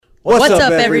What's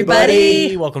up,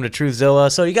 everybody? Welcome to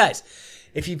Truthzilla. So, you guys,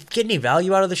 if you get any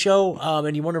value out of the show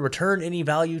and you want to return any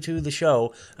value to the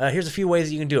show, here's a few ways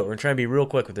that you can do it. We're going to try and be real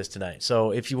quick with this tonight. So,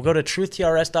 if you go to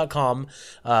truthtrs.com,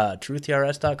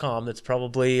 that's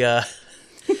probably a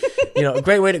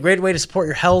great way to support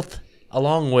your health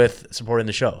along with supporting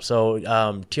the show. So,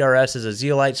 TRS is a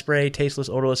zeolite spray, tasteless,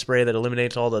 odorless spray that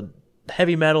eliminates all the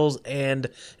heavy metals and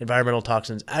environmental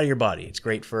toxins out of your body. It's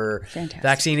great for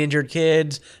vaccine-injured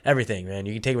kids, everything, man.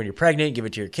 You can take it when you're pregnant, give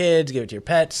it to your kids, give it to your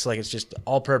pets. Like, it's just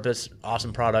all-purpose,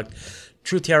 awesome product.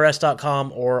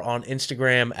 TruthTRS.com or on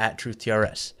Instagram at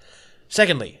TruthTRS.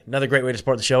 Secondly, another great way to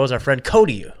support the show is our friend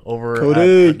Cody over on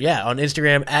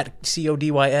Instagram at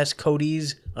CODYS,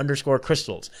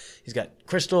 Cody's_crystals. He's got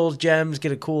crystals, gems,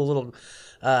 get a cool little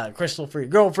crystal for your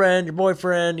girlfriend, your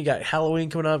boyfriend. You got Halloween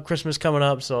coming up, Christmas coming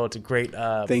up, so it's a great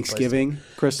Thanksgiving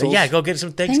crystals. So yeah, go get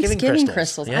some Thanksgiving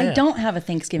crystals. Yeah. I don't have a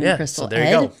Thanksgiving crystal. So there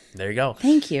you go. There you go.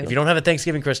 Thank you. If you don't have a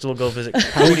Thanksgiving crystal, go visit Cody.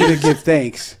 How are you going to give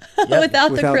thanks?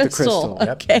 Without the crystal. Yep,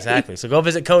 okay. exactly. So go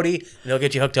visit Cody, and he'll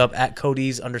get you hooked up at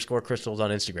Cody's_crystals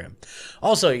on Instagram.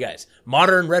 Also, you guys,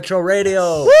 Modern Retro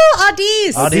Radio. Woo,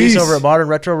 Audis! Audis over at Modern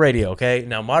Retro Radio, okay?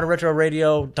 Now,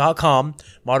 modernretroradio.com,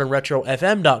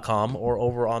 modernretrofm.com, or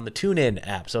over on the TuneIn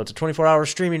app. So it's a 24-hour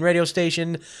streaming radio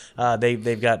station.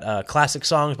 They've got classic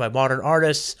songs by modern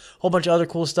artists, a whole bunch of other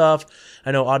cool stuff.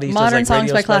 I know Audis does modern like songs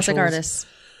radio by specials. Classic artists.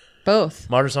 Both.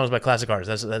 Modern songs by classic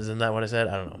artists. Isn't that what I said?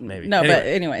 I don't know. Maybe. No, but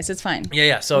anyways, it's fine.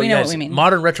 Yeah. So we know what we mean.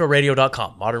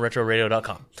 ModernRetroRadio.com.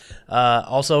 ModernRetroRadio.com.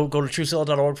 Also, go to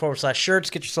TruthZilla.org/shirts.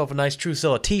 Get yourself a nice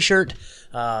Truthzilla t-shirt.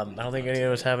 I don't think any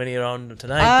of us have any on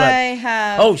tonight. I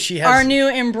have. Oh, she has our new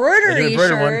embroidery one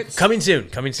shirts. coming soon.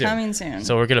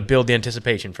 So we're gonna build the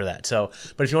anticipation for that. So,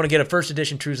 but if you want to get a first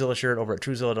edition Truthzilla shirt, over at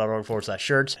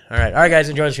TruthZilla.org/shirts. All right, guys,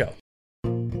 enjoy the show.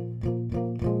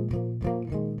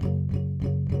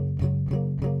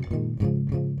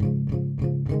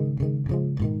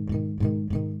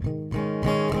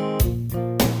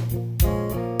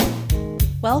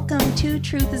 Welcome to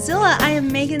Truthzilla. I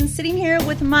am Megan, sitting here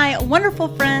with my wonderful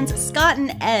friends Scott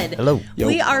and Ed. Hello. Yo.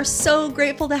 We are so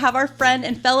grateful to have our friend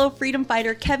and fellow freedom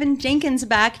fighter Kevin Jenkins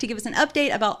back to give us an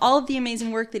update about all of the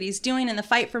amazing work that he's doing in the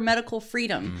fight for medical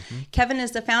freedom. Mm-hmm. Kevin is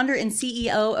the founder and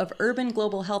CEO of Urban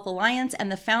Global Health Alliance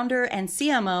and the founder and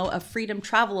CMO of Freedom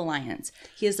Travel Alliance.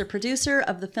 He is the producer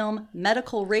of the film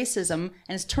Medical Racism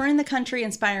and is touring the country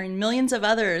inspiring millions of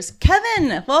others.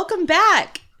 Kevin, welcome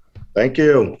back. Thank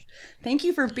you. Thank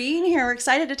you for being here. We're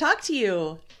excited to talk to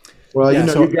you. Well,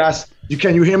 you guys,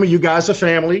 can you hear me? You guys are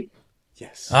family.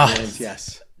 Yes.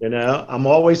 Yes. I'm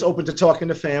always open to talking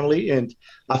to family, and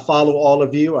I follow all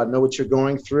of you. I know what you're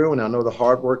going through, and I know the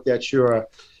hard work that you're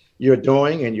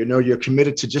doing, and you're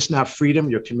committed to just not freedom.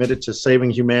 You're committed to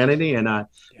saving humanity, and I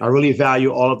really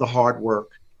value all of the hard work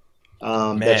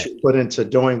that you put into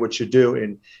doing what you do.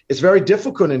 And it's very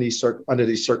difficult under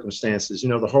these circumstances.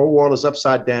 The whole world is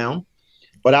upside down.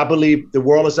 But I believe the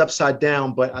world is upside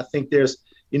down, but I think there's,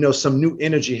 some new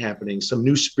energy happening, some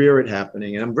new spirit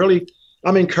happening. And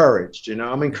I'm encouraged,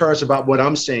 I'm encouraged about what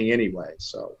I'm seeing anyway.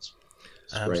 So it's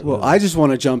great. Well, I just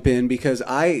want to jump in because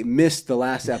I missed the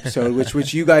last episode,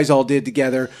 which you guys all did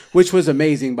together, which was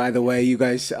amazing, by the way. You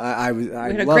guys, I had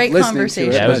a loved great listening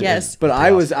conversation. to it. Yes. But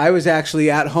I was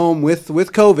actually at home with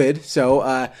COVID,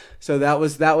 so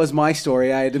that was my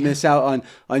story. I had to miss out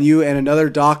on you and another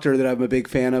doctor that I'm a big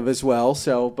fan of as well.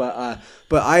 So, but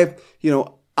I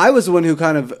was the one who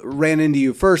kind of ran into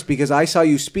you first because I saw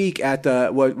you speak at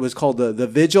what was called the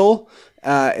Vigil.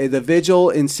 The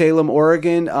Vigil in Salem,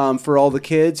 Oregon, for all the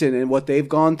kids and what they've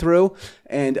gone through.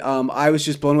 And I was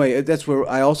just blown away. That's where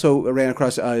I also ran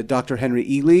across Dr. Henry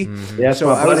Eatley. Mm-hmm. Yeah, so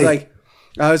I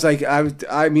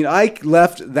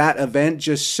left that event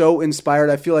just so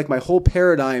inspired. I feel like my whole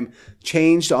paradigm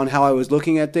changed on how I was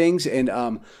looking at things. And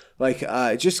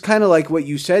just kind of like what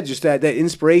you said, just that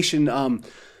inspiration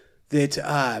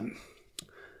that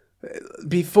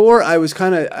before I was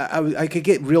kind of I could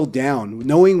get real down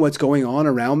knowing what's going on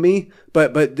around me,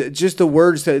 but just the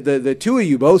words that the two of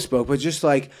you both spoke, but just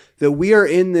like that we are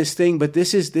in this thing, but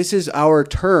this is our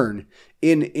turn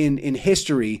in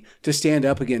history to stand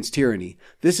up against tyranny.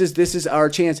 This is our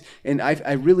chance, and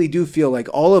I really do feel like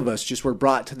all of us just were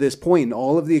brought to this point, and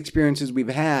all of the experiences we've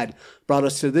had brought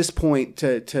us to this point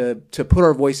to put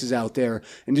our voices out there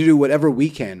and to do whatever we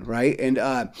can, right?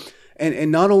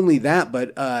 And not only that,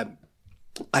 but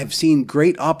I've seen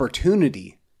great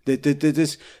opportunity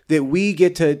that we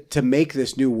get to make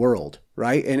this new world,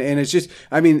 right? And it's just,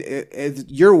 I mean,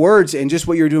 your words and just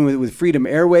what you're doing with Freedom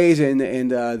Airways and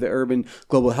the Urban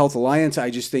Global Health Alliance,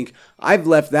 I just think I've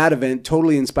left that event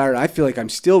totally inspired. I feel like I'm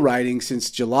still riding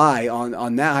since July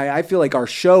on that. I feel like our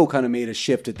show kind of made a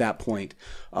shift at that point.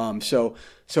 So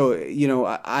you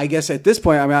know, I guess at this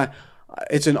point, I mean,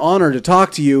 it's an honor to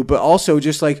talk to you, but also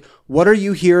just like, what are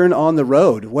you hearing on the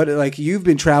road? What, like, you've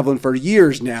been traveling for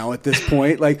years now at this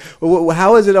point. Like,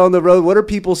 how is it on the road? What are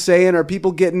people saying? Are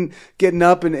people getting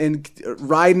up and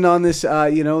riding on this,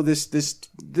 you know,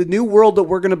 the new world that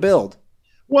we're going to build?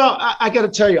 Well, I got to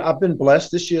tell you, I've been blessed.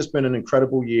 This year's been an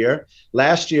incredible year.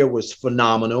 Last year was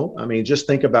phenomenal. I mean, just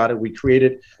think about it. We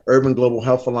created Urban Global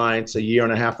Health Alliance a year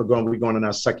and a half ago, and we're going in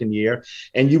our second year.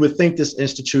 And you would think this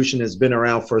institution has been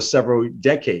around for several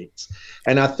decades.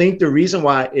 And I think the reason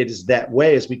why it is that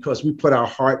way is because we put our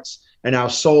hearts and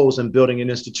our souls in building an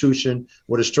institution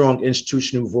with a strong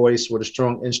institutional voice, with a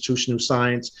strong institutional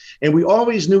science. And we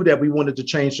always knew that we wanted to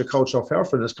change the culture of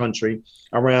health in this country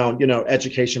around, you know,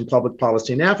 education, public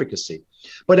policy, and advocacy.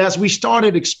 But as we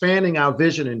started expanding our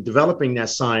vision and developing that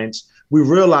science, we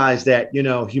realized that, you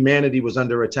know, humanity was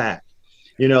under attack,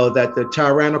 you know, that the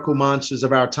tyrannical monsters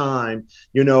of our time,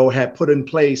 you know, had put in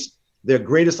place their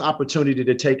greatest opportunity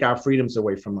to take our freedoms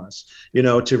away from us, you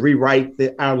know, to rewrite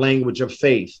our language of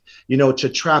faith, you know, to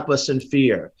trap us in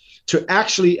fear, to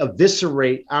actually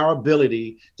eviscerate our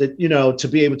ability to, you know, to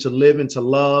be able to live and to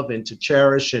love and to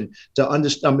cherish and to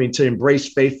understand, I mean, to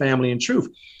embrace faith, family, and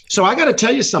truth. So I got to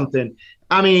tell you something.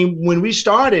 I mean, when we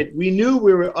started, we knew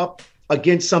we were up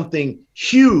against something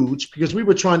huge because we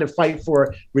were trying to fight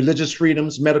for religious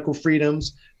freedoms, medical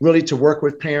freedoms, really to work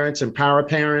with parents, empower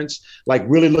parents, like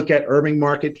really look at urban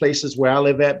marketplaces where I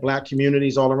live at, Black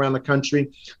communities all around the country,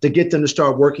 to get them to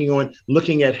start working on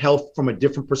looking at health from a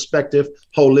different perspective,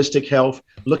 holistic health,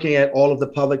 looking at all of the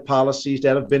public policies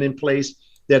that have been in place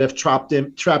that have trapped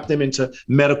them into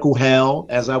medical hell,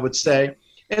 as I would say.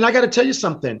 And I got to tell you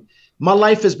something. My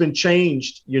life has been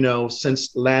changed, you know,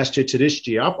 since last year to this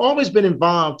year. I've always been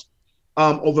involved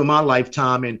over my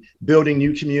lifetime in building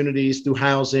new communities through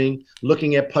housing,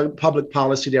 looking at public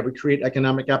policy that would create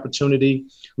economic opportunity,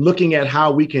 looking at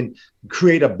how we can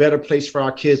create a better place for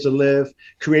our kids to live,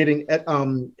 creating,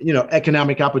 you know,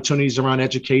 economic opportunities around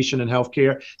education and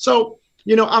healthcare. So,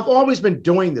 you know, I've always been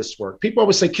doing this work. People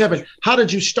always say, Kevin, how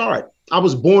did you start? I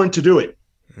was born to do it.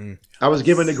 I was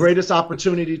given the greatest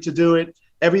opportunity to do it.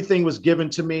 Everything was given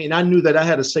to me, and I knew that I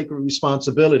had a sacred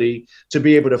responsibility to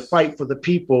be able to fight for the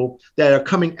people that are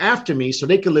coming after me so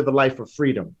they can live a life of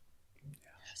freedom,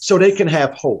 so they can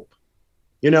have hope,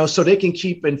 you know, so they can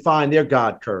keep and find their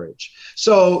God courage.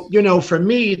 So, you know, for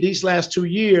me, these last 2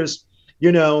 years,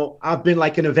 you know, I've been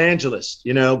like an evangelist,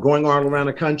 you know, going all around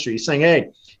the country saying, hey,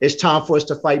 it's time for us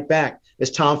to fight back. It's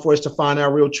time for us to find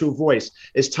our real true voice.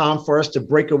 It's time for us to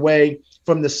break away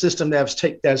from the system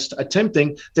that's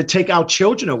attempting to take our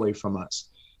children away from us,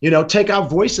 you know, take our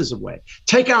voices away,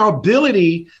 take our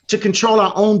ability to control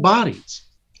our own bodies.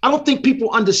 I don't think people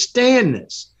understand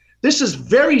this. This is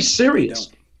very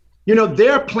serious. You know,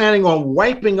 they're planning on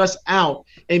wiping us out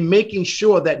and making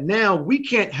sure that now we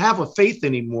can't have a faith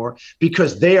anymore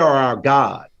because they are our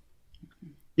God.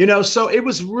 You know, so it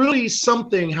was really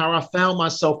something how I found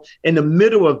myself in the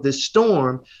middle of this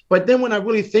storm. But then when I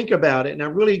really think about it and I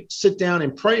really sit down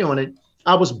and pray on it,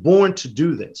 I was born to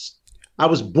do this. I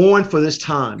was born for this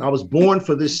time. I was born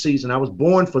for this season. I was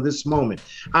born for this moment.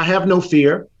 I have no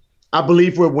fear. I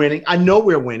believe we're winning. I know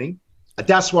we're winning.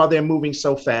 That's why they're moving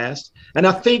so fast. And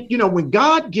I think, you know, when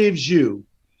God gives you,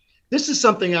 this is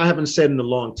something I haven't said in a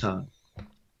long time,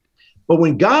 but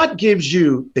when God gives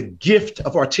you the gift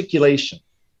of articulation,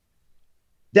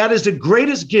 that is the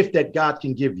greatest gift that God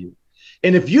can give you.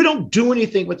 And if you don't do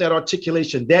anything with that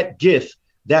articulation, that gift,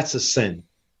 that's a sin.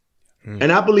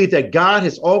 And I believe that God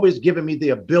has always given me the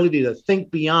ability to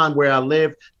think beyond where I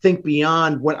live, think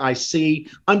beyond what I see,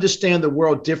 understand the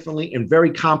world differently in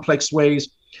very complex ways.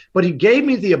 But he gave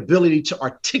me the ability to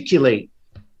articulate.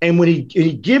 And when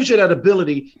he gives you that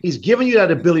ability, he's giving you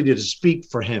that ability to speak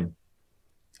for him.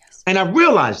 Yes. And I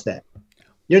realized that,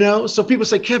 you know, so people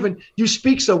say, Kevin, you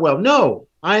speak so well. No,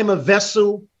 I am a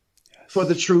vessel for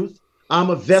the truth. I'm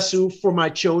a vessel for my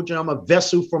children. I'm a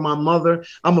vessel for my mother.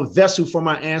 I'm a vessel for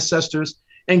my ancestors.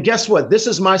 And guess what? This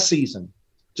is my season.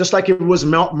 Just like it was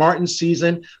Martin's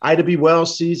season, Ida B.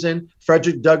 Wells' season,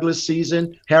 Frederick Douglass'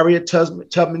 season, Harriet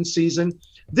Tubman's season.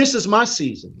 This is my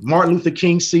season. Martin Luther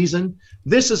King's season.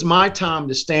 This is my time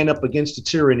to stand up against the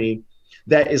tyranny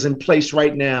that is in place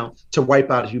right now to wipe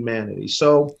out humanity.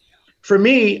 So for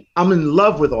me, I'm in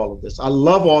love with all of this. I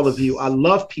love all of you. I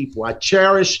love people. I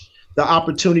cherish the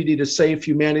opportunity to save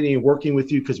humanity and working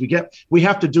with you, because we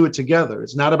have to do it together.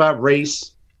 It's not about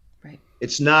race. Right.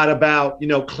 It's not about,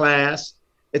 class.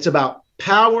 It's about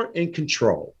power and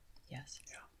control. Yes.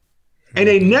 And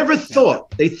they never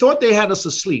thought, they thought they had us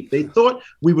asleep. They thought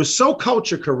we were so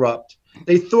culture corrupt.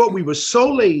 They thought we were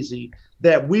so lazy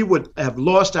that we would have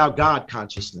lost our God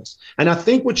consciousness. And I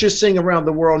think what you're seeing around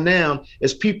the world now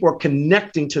is people are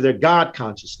connecting to their God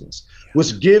consciousness,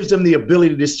 which gives them the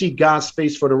ability to see God's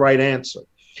face for the right answer.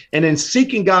 And in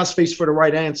seeking God's face for the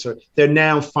right answer, they're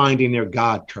now finding their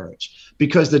God courage,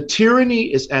 because the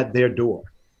tyranny is at their door.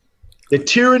 The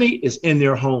tyranny is in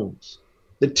their homes.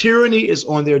 The tyranny is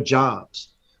on their jobs.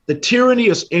 The tyranny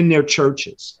is in their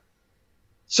churches.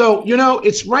 So,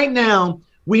 it's right now,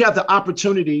 we have the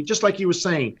opportunity, just like you were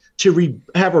saying, to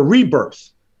have a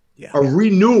rebirth, a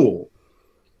renewal,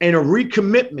 and a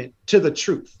recommitment to the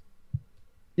truth.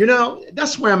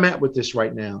 That's where I'm at with this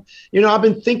right now. I've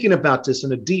been thinking about this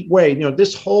in a deep way.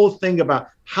 This whole thing about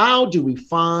how do we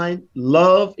find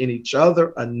love in each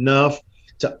other enough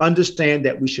to understand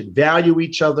that we should value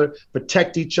each other,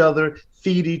 protect each other,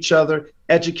 feed each other,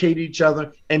 educate each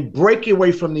other, and break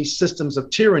away from these systems of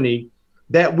tyranny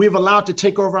that we've allowed to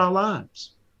take over our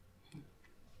lives.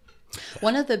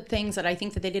 One of the things that I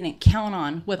think that they didn't count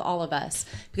on with all of us,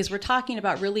 because we're talking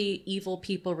about really evil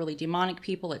people, really demonic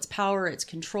people, it's power, it's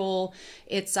control,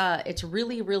 it's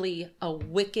really, really a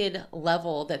wicked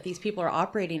level that these people are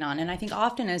operating on. And I think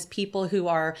often as people who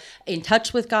are in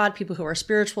touch with God, people who are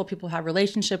spiritual, people who have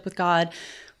relationship with God,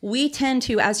 we tend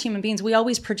to, as human beings, we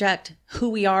always project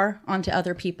who we are onto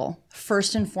other people,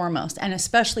 first and foremost, and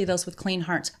especially those with clean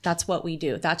hearts. That's what we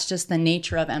do. That's just the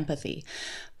nature of empathy.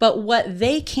 But what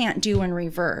they can't do in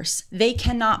reverse, they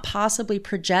cannot possibly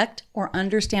project or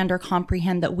understand or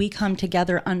comprehend that we come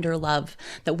together under love,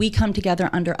 that we come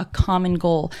together under a common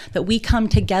goal, that we come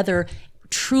together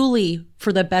truly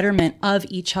for the betterment of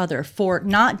each other, for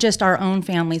not just our own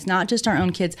families, not just our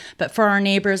own kids, but for our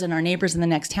neighbors and our neighbors in the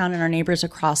next town and our neighbors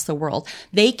across the world.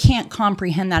 They can't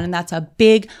comprehend that. And that's a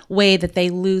big way that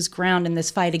they lose ground in this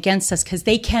fight against us, because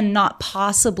they cannot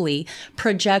possibly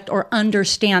project or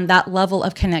understand that level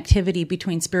of connectivity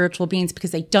between spiritual beings,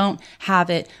 because they don't have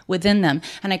it within them.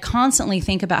 And I constantly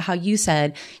think about how you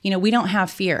said, we don't have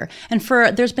fear. And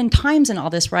there's been times in all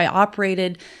this where I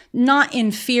operated not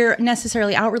in fear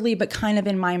necessarily outwardly, but kind of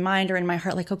in my mind or in my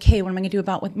heart, like, okay, what am I going to do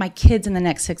about with my kids in the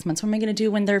next 6 months? What am I going to do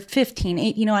when they're 15,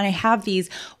 8, and I have these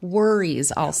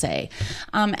worries, I'll say.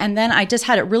 And then I just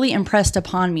had it really impressed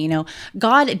upon me,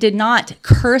 God did not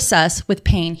curse us with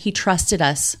pain. He trusted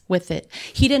us with it.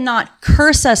 He did not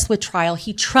curse us with trial.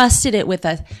 He trusted it with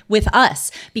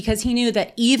us, because he knew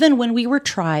that even when we were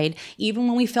tried, even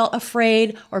when we felt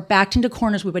afraid or backed into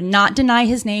corners, we would not deny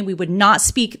his name. We would not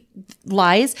speak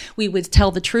lies. We would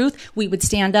tell the truth. We would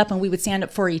stand up, and we would stand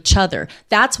up for each other.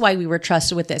 That's why we were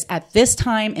trusted with this. At this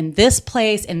time, in this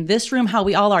place, in this room, how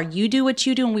we all are, you do what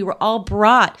you do. And we were all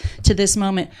brought to this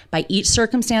moment by each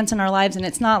circumstance in our lives. And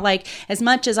it's not like, as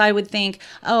much as I would think,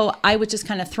 oh, I was just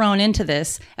kind of thrown into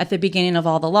this at the beginning of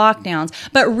all the lockdowns.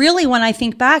 But really, when I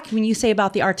think back, when you say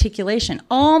about the articulation,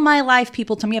 all my life,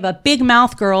 people tell me, you have a big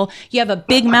mouth, girl. You have a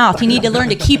big mouth. You need to learn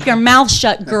to keep your mouth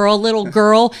shut, girl, little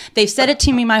girl. They've said it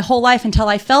to me my whole life, until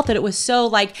I felt that it was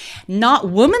so not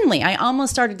womanly. I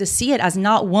almost started to see it as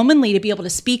not womanly to be able to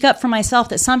speak up for myself,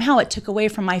 that somehow it took away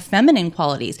from my feminine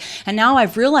qualities. And now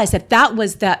I've realized that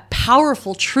was that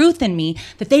powerful truth in me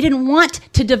that they didn't want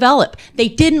to develop. They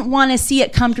didn't want to see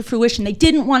it come to fruition. They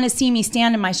didn't want to see me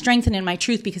stand in my strength and in my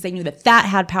truth, because they knew that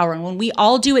had power. And when we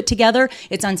all do it together,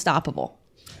 it's unstoppable.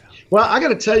 Well, I got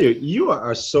to tell you, you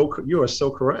are so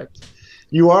correct.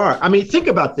 You are. I mean, think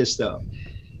about this though.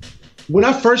 When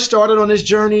I first started on this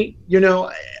journey,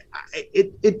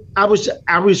 I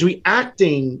was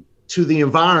reacting to the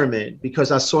environment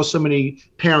because I saw so many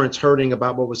parents hurting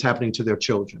about what was happening to their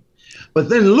children. But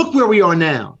then look where we are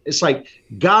now. It's like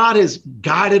God has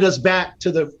guided us back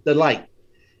to the light.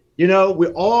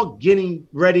 We're all getting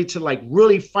ready to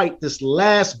really fight this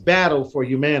last battle for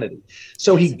humanity.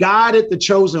 So he guided the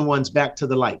chosen ones back to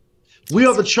the light. We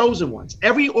are the chosen ones.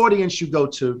 Every audience you go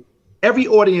to, every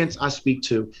audience I speak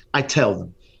to, I tell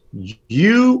them,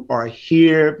 you are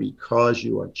here because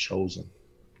you are chosen.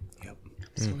 Yep.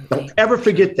 Don't ever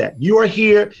forget that. You are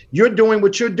here. You're doing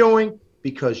what you're doing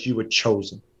because you were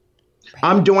chosen. Right.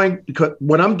 I'm doing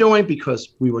what I'm doing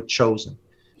because we were chosen.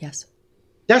 Yes.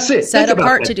 That's it. Set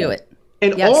apart to do it.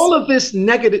 And all of this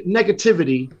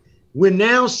negativity, we're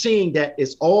now seeing that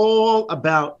it's all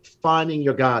about finding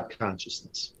your God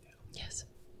consciousness. Yes.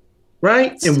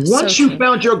 Right? And once you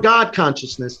found your God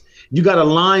consciousness, you got to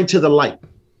line to the light.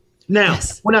 Now,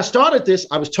 when I started this,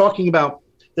 I was talking about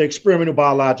the experimental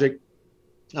biologic.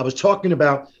 I was talking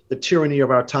about the tyranny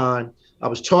of our time. I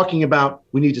was talking about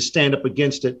we need to stand up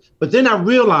against it. But then I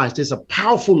realized there's a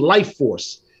powerful life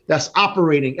force that's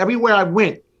operating. Everywhere I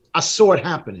went, I saw it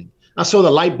happening. I saw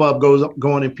the light bulb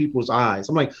going in people's eyes.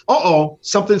 I'm like, uh-oh,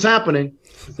 something's happening.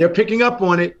 They're picking up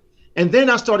on it. And then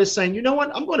I started saying, you know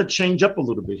what? I'm going to change up a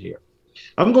little bit here.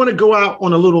 I'm going to go out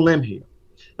on a little limb here.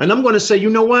 And I'm going to say, you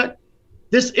know what?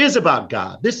 This is about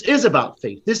God. This is about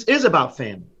faith. This is about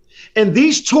family. And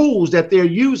these tools that they're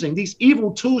using, these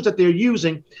evil tools that they're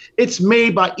using, it's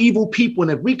made by evil people.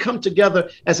 And if we come together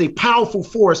as a powerful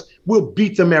force, we'll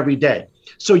beat them every day.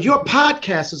 So your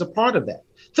podcast is a part of that.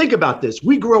 Think about this.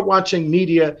 We grew up watching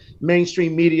media,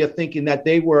 mainstream media, thinking that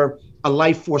they were a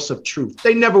life force of truth.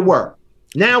 They never were.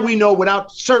 Now we know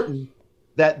without certain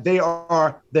that they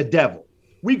are the devil.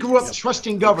 We grew up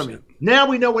trusting government. Now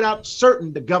we know without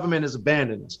certain the government has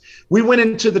abandoned us. We went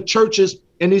into the churches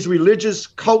and these religious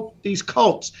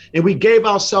cults, and we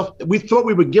thought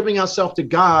we were giving ourselves to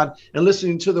God and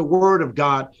listening to the word of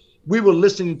God. We were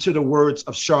listening to the words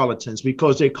of charlatans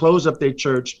because they close up their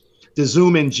church to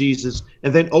zoom in Jesus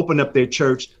and then open up their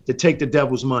church to take the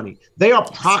devil's money. They are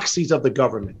proxies of the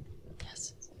government.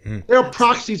 Yes. They're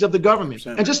proxies of the government.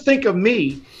 And just think of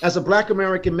me as a Black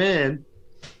American man,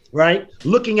 right?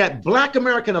 Looking at Black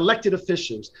American elected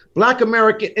officials, Black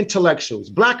American intellectuals,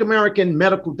 Black American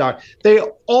medical doctors. They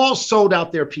all sold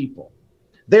out their people.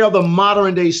 They are the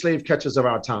modern day slave catchers of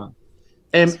our time.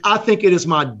 And I think it is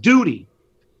my duty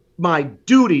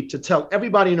to tell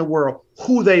everybody in the world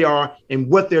who they are and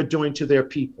what they're doing to their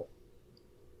people.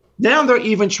 Now they're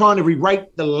even trying to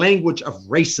rewrite the language of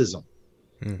racism.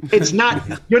 It's not,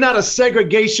 you're not a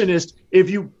segregationist if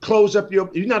you close up you're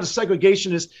not a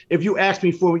segregationist if you ask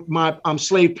me for my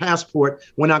slave passport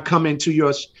when I come into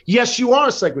yours. Yes, you are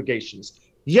a segregationist.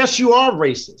 Yes, you are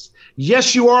racist.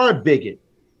 Yes, you are a bigot.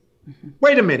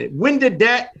 Wait a minute. When did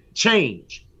that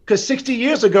change? Because 60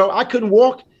 years ago, I couldn't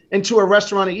walk into a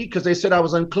restaurant and eat because they said I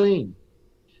was unclean.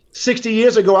 60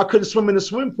 years ago, I couldn't swim in the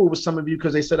swimming pool with some of you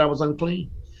because they said I was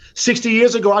unclean. 60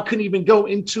 years ago, I couldn't even go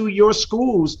into your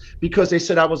schools because they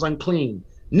said I was unclean,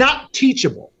 not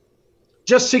teachable.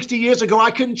 Just 60 years ago,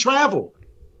 I couldn't travel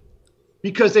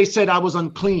because they said I was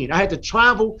unclean. I had to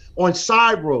travel on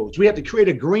side roads. We had to create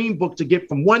a green book to get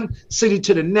from one city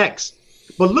to the next.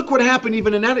 But look what happened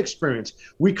even in that experience.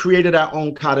 We created our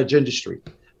own cottage industry,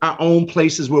 our own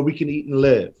places where we can eat and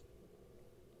live.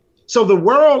 So the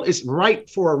world is ripe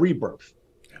for a rebirth.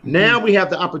 Now we have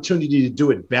the opportunity to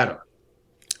do it better.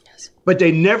 But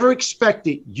they never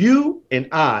expected you and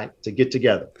I to get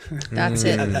together. That's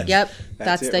it. Yep.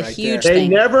 That's the right huge there.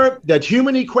 thing. That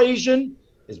human equation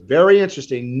is very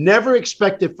interesting. Never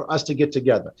expected for us to get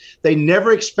together. They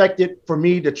never expected for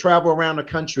me to travel around the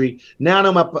country. Now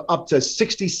I'm up to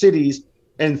 60 cities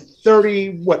and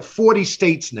 40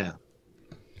 states now.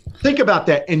 Think about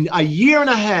that. In a year and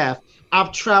a half,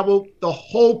 I've traveled the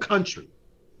whole country.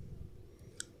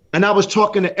 And I was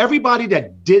talking to everybody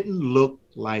that didn't look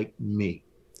like me.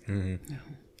 Mm-hmm.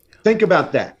 Think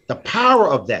about that. The power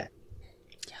of that.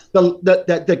 Yeah.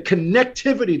 The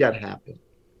connectivity that happened.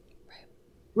 Right.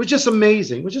 It was just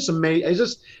amazing. It was just amazing. It's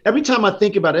just every time I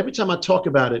think about it, every time I talk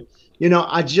about it,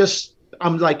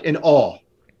 I'm like in awe.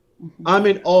 Mm-hmm. I'm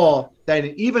in awe that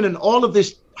even in all of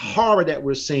this horror that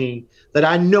we're seeing, that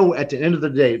I know at the end of the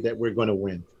day that we're going to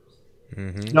win.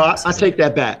 Mm-hmm. No, I take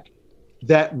that back.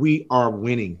 That we are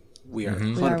winning. We are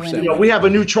 100%. We have a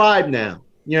new tribe now.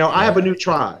 I have a new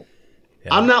tribe.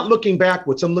 Yeah. I'm not looking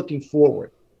backwards. I'm looking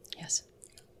forward. Yes.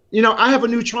 I have a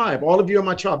new tribe. All of you are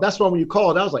my tribe. That's why when you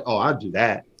called, I was like, oh, I'll do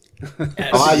that.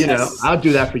 I'll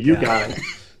do that for you guys.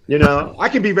 I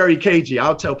can be very cagey.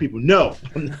 I'll tell people no.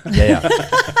 Yeah.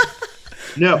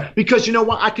 No, because you know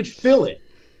what? I could feel it.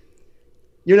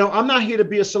 I'm not here to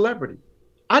be a celebrity.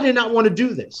 I did not want to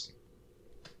do this.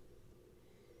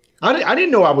 I didn't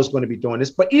know I was going to be doing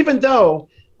this, but even though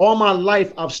all my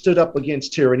life I've stood up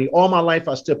against tyranny, all my life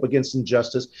I stood up against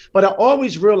injustice, but I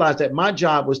always realized that my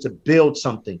job was to build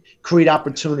something, create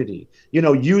opportunity,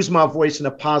 use my voice in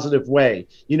a positive way,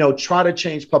 try to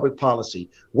change public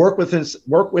policy, work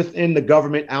within the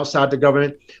government, outside the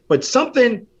government. But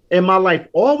something in my life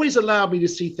always allowed me to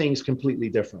see things completely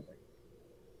differently.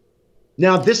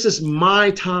 Now, this is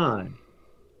my time.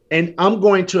 And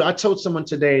I told someone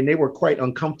today, and they were quite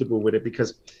uncomfortable with it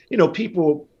because,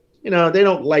 people, they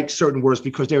don't like certain words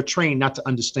because they're trained not to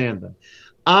understand them.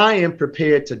 I am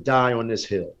prepared to die on this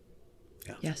hill.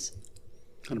 Yeah. Yes.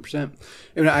 100%.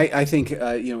 I think,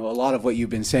 a lot of what you've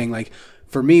been saying, like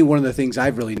for me, one of the things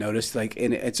I've really noticed, like,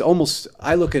 and it's almost,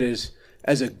 I look at it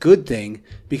as a good thing,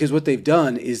 because what they've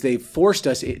done is they've forced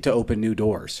us to open new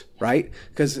doors, right?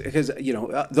 Because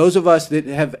those of us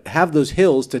that have those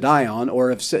hills to die on,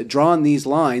 or have drawn these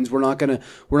lines, we're not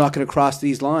gonna cross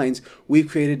these lines. We've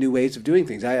created new ways of doing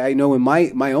things. I know in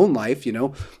my own life,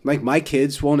 like my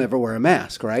kids will never wear a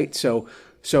mask, right? So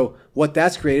what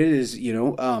that's created is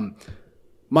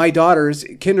my daughter's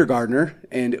kindergartner,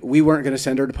 and we weren't going to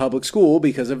send her to public school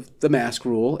because of the mask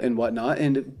rule and whatnot.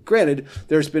 And granted,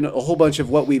 there's been a whole bunch of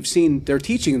what we've seen they're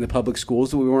teaching in the public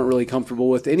schools that we weren't really comfortable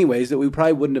with anyways, that we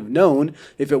probably wouldn't have known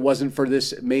if it wasn't for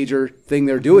this major thing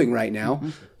they're doing right now.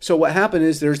 Mm-hmm. So what happened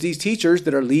is there's these teachers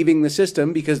that are leaving the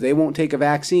system because they won't take a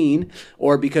vaccine,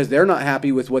 or because they're not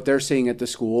happy with what they're seeing at the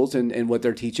schools and what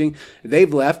they're teaching.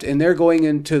 They've left, and they're going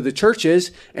into the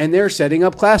churches and they're setting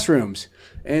up classrooms.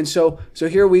 And so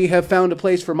here we have found a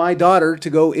place for my daughter to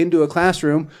go into a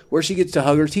classroom where she gets to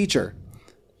hug her teacher.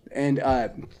 And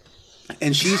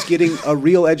she's getting a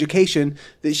real education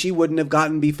that she wouldn't have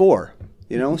gotten before,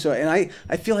 So, and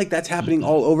I feel like that's happening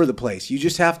all over the place. You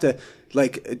just have to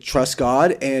trust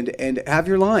God and have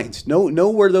your lines. Know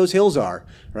where those hills are,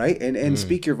 right? And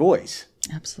speak your voice.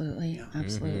 Absolutely. Yeah.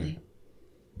 Absolutely.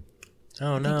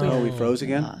 Oh no. We froze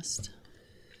again? Lost.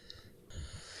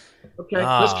 Okay,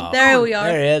 there we are.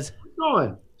 There he is. Keep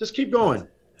going. Just keep going.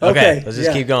 Okay, let's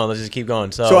just keep going. Let's just keep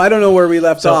going. So I don't know where we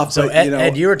left off. So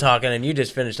Ed, you were talking and you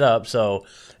just finished up. So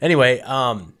anyway,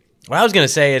 what I was gonna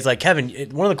say is Kevin,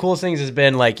 one of the coolest things has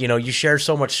been you share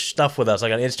so much stuff with us on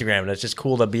Instagram, and it's just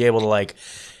cool to be able to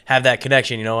have that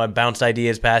connection. I bounced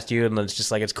ideas past you, and it's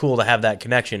just it's cool to have that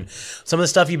connection. Some of the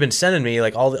stuff you've been sending me,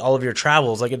 all of your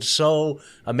travels, it's so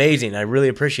amazing. I really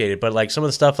appreciate it. But some of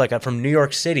the stuff from New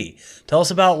York City, tell us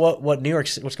about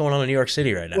what's going on in New York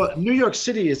City right now. Well, New York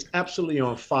City is absolutely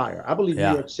on fire. I believe New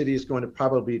York City is going to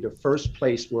probably be the first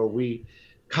place where we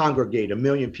congregate, 1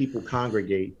 million people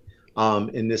congregate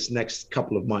in this next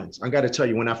couple of months. I got to tell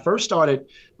you, when I first started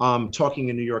talking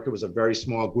in New York, it was a very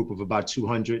small group of about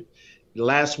 200.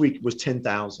 Last week was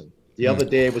 10,000. The other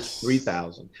day it was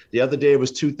 3,000. The other day it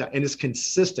was 2,000. And it's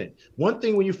consistent. One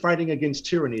thing when you're fighting against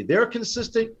tyranny, they're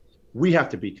consistent. We have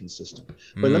to be consistent.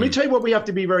 But let me tell you what we have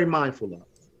to be very mindful of.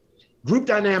 Group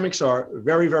dynamics are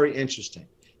very, very interesting,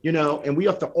 and we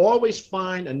have to always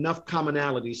find enough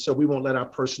commonality so we won't let our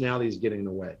personalities get in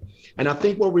the way. And I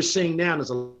think what we're seeing now is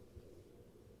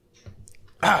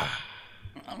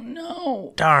Oh,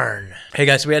 no. Darn. Hey,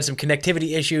 guys, so we had some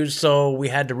connectivity issues, so we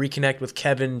had to reconnect with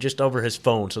Kevin just over his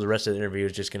phone, so the rest of the interview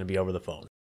is just going to be over the phone.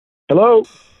 Hello?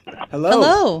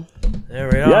 Hello. There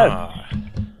we are.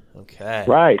 Okay.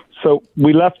 Right. So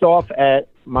we left off at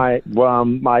my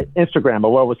my Instagram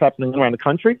of what was happening around the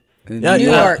country. New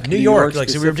York.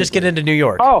 So we were just getting into New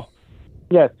York. Oh,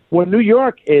 yes. Well, New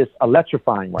York is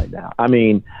electrifying right now. I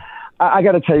mean, I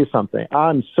got to tell you something.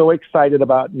 I'm so excited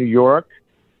about New York.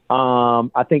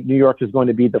 I think New York is going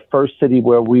to be the first city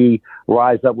where we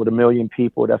rise up with 1 million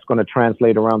people. That's going to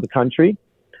translate around the country.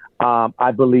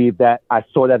 I believe that I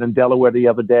saw that in Delaware the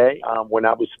other day when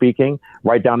I was speaking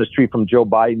right down the street from Joe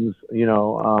Biden's,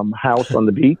 house on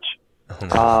the beach.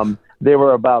 There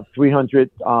were about 300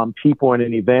 people in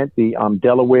an event. The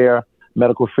Delaware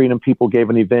Medical Freedom people gave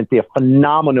an event there, a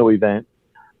phenomenal event.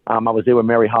 I was there with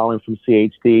Mary Holland from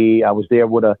CHD. I was there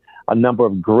with a number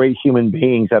of great human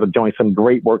beings that are doing some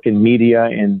great work in media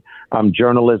and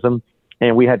journalism.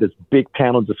 And we had this big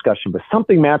panel discussion, but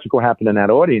something magical happened in that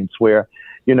audience where,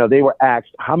 they were asked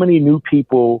how many new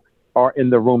people are in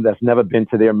the room that's never been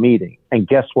to their meeting. And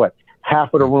guess what?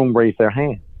 Half of the room raised their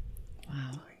hand. Wow.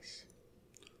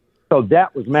 So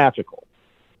that was magical.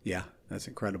 Yeah, that's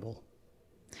incredible.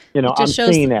 I'm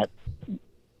seeing that.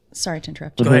 Sorry to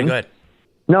interrupt you. Go ahead.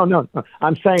 No.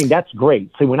 I'm saying that's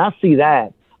great. See, when I see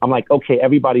that, I'm like, okay,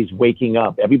 everybody's waking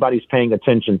up. Everybody's paying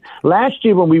attention. Last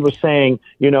year when we were saying,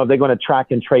 they're going to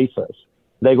track and trace us.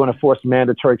 They're going to force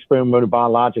mandatory experimental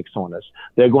biologics on us.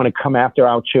 They're going to come after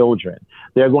our children.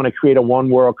 They're going to create a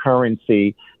one world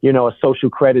currency, a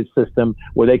social credit system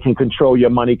where they can control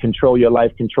your money, control your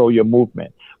life, control your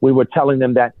movement. We were telling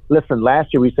them that, listen,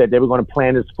 last year we said they were going to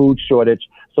plan this food shortage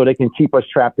so they can keep us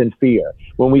trapped in fear.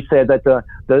 When we said that the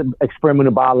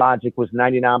experimental biologic was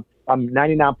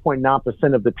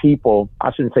 99.9% of the people,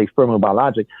 I shouldn't say experimental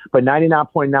biologic, but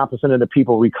 99.9% of the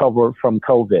people recover from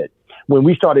COVID. When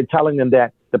we started telling them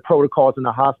that the protocols in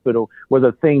the hospital were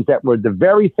the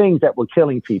very things that were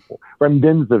killing people,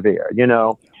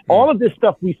 remdesivir, all of this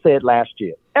stuff we said last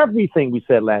year, everything we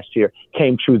said last year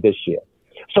came true this year.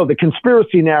 So the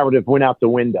conspiracy narrative went out the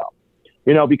window,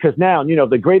 because now,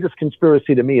 the greatest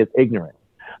conspiracy to me is ignorance.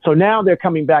 So now they're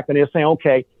coming back and they're saying,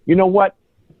 okay, you know what?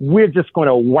 we're just going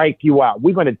to wipe you out.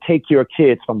 We're going to take your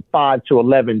kids from 5 to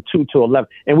 11, 2 to 11,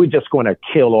 and we're just going to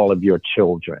kill all of your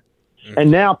children. And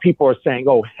now people are saying,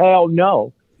 oh, hell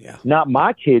no, not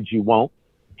my kids, you won't.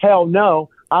 Hell no,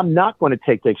 I'm not going to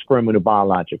take the experimental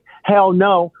biologic. Hell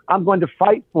no, I'm going to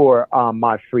fight for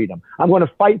my freedom. I'm going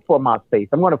to fight for my faith.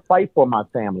 I'm going to fight for my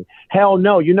family. Hell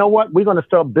no, you know what? We're going to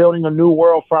start building a new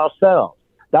world for ourselves.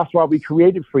 That's why we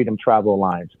created Freedom Travel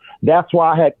Alliance. That's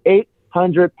why I had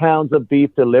 800 pounds of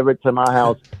beef delivered to my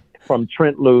house from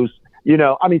Trent Loos. You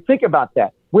know, I mean, think about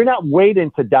that. We're not waiting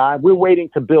to die. We're waiting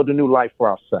to build a new life for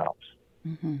ourselves.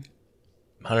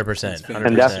 100%.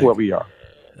 And that's where we are.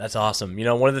 That's awesome. You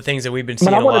know, one of the things that we've been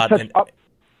seeing a lot. Go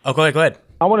ahead.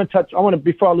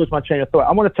 Before I lose my chain of thought,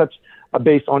 I want to touch a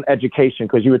base on education,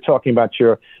 because you were talking about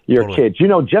your kids. You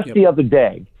know, just the other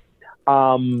day,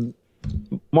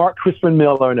 Mark Crispin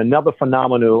Miller and another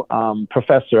phenomenal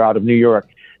professor out of New York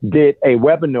did a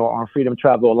webinar on Freedom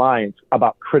Travel Alliance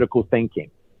about critical thinking.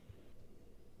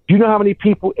 Do you know how many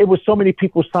people? It was so many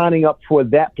people signing up for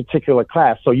that particular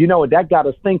class. So, you know, that got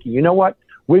us thinking, you know what?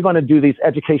 We're going to do these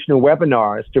educational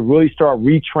webinars to really start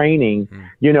retraining,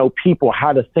 you know, people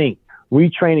how to think,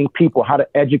 retraining people how to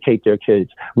educate their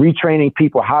kids, retraining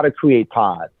people how to create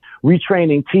pods,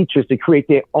 retraining teachers to create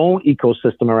their own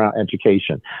ecosystem around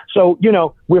education. So, you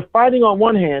know, we're fighting on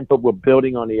one hand, but we're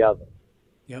building on the other.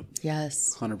 Yep.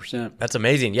 Yes. 100%. That's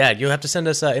amazing. Yeah, you'll have to send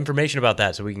us information about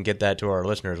that so we can get that to our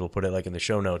listeners. We'll put it like in the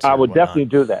show notes. I would definitely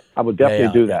do that. Do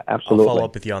that. Absolutely. I'll follow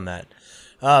up with you on that.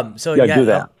 Do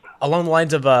that. Along the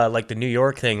lines of like the New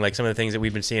York thing, like some of the things that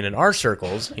we've been seeing in our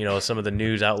circles, you know, some of the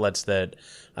news outlets that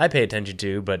I pay attention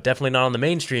to, but definitely not on the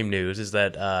mainstream news, is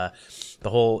that the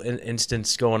whole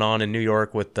instance going on in New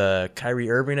York with Kyrie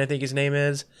Irving, I think his name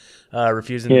is,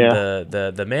 refusing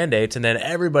the mandates, and then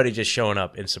everybody just showing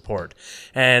up in support.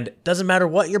 And it doesn't matter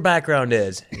what your background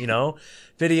is, you know,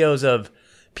 videos of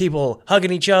people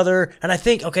hugging each other. And I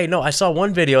think, I saw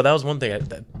one video. That was one thing.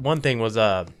 One thing was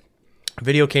a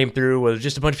video came through was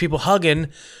just a bunch of people walking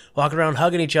around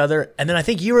hugging each other. And then I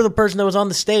think you were the person that was on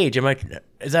the stage.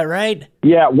 Is that right?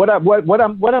 Yeah. What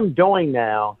I'm doing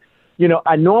now, you know,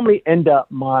 I normally end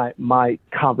up my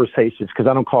conversations, because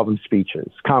I don't call them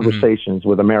speeches, conversations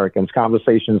with Americans,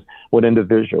 conversations with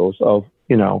individuals of,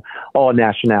 you know, all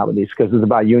nationalities, because it's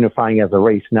about unifying as a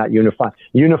race, not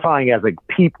unifying as a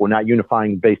people, not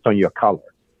unifying based on your color.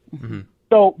 Mm-hmm.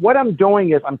 So what I'm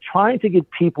doing is I'm trying to get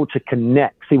people to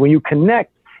connect. See, when you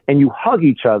connect and you hug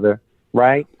each other,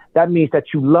 right, that means that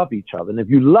you love each other. And if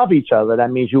you love each other, that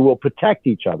means you will protect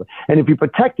each other. And if you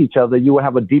protect each other, you will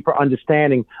have a deeper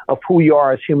understanding of who you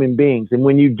are as human beings. And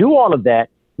when you do all of that,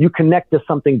 you connect to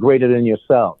something greater than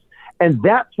yourselves. And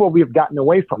that's what we've gotten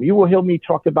away from. You will hear me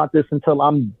talk about this until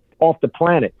I'm off the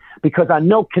planet, because I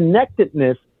know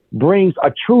connectedness brings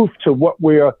a truth to what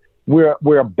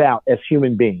we're about as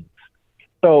human beings.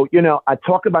 So, you know, I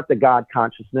talk about the God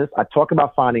consciousness. I talk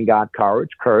about finding God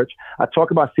courage. I talk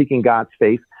about seeking God's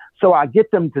face. So I get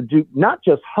them to do not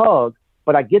just hug,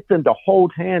 but I get them to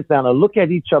hold hands down and look at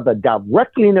each other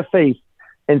directly in the face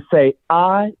and say,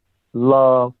 I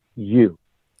love you.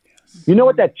 Yes. You know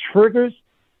what that triggers?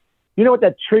 You know what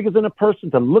that triggers in a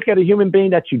person? To look at a human being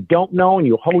that you don't know and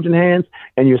you're holding hands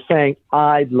and you're saying,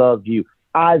 I love you.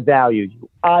 I value you.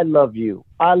 I love you.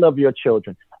 I love your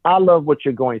children. I love what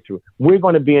you're going through. We're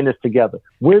going to be in this together.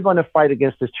 We're going to fight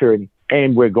against this tyranny,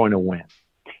 and we're going to win.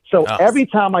 So every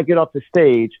time I get off the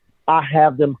stage, I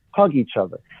have them hug each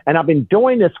other. And I've been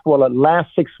doing this for the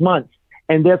last 6 months,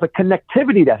 and there's a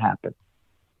connectivity that happens.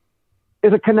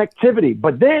 There's a connectivity.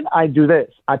 But then I do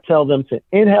this. I tell them to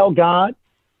inhale God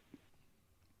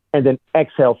and then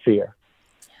exhale fear.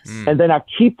 And then I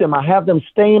keep them. I have them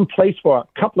stay in place for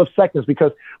a couple of seconds,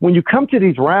 because when you come to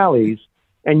these rallies,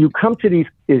 and you come to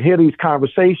hear these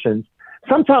conversations,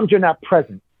 sometimes you're not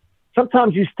present.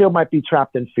 Sometimes you still might be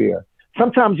trapped in fear.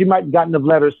 Sometimes you might have gotten a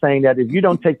letter saying that if you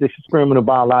don't take this experimental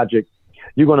biologic,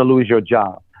 you're going to lose your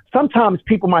job. Sometimes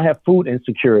people might have food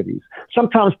insecurities.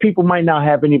 Sometimes people might not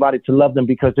have anybody to love them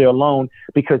because they're alone,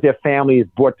 because their family has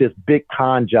bought this big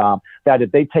con job that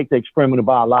if they take the experimental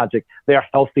biologic, they're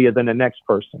healthier than the next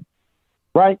person,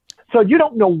 right? So you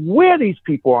don't know where these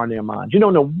people are in their minds. You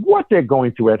don't know what they're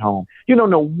going through at home. You don't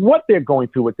know what they're going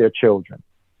through with their children.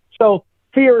 So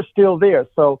fear is still there.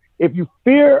 So if you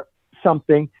fear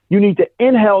something, you need to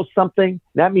inhale something.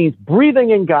 That means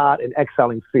breathing in God and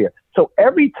exhaling fear. So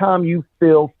every time you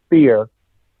feel fear,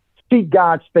 seek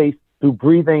God's face through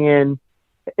breathing in,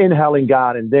 inhaling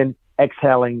God, and then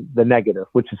exhaling the negative,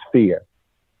 which is fear.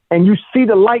 And you see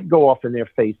the light go off in their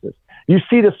faces. You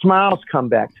see the smiles come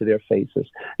back to their faces.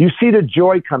 You see the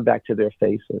joy come back to their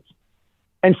faces.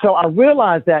 And so I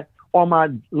realized that on my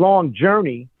long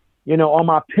journey, on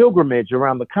my pilgrimage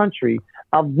around the country,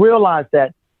 I realized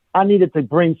that I needed to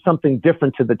bring something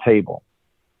different to the table.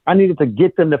 I needed to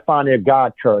get them to find their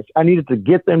God courage. I needed to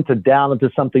get them to down into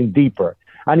something deeper.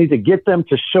 I need to get them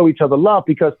to show each other love,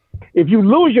 because if you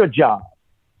lose your job,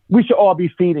 we should all be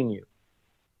feeding you.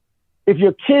 If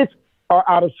your kids are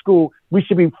out of school, we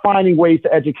should be finding ways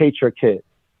to educate your kids.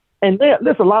 And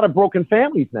there's a lot of broken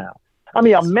families now. I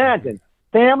mean, imagine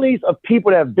families of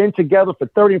people that have been together for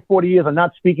 30 and 40 years are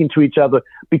not speaking to each other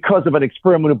because of an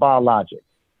experimental biologic.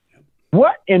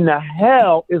 What in the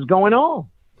hell is going on?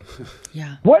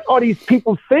 Yeah. What are these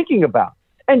people thinking about?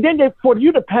 And then for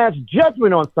you to pass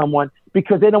judgment on someone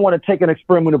because they don't want to take an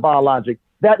experimental biologic,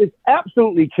 that is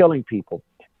absolutely killing people,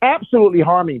 absolutely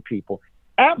harming people,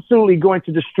 absolutely going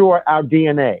to destroy our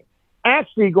DNA,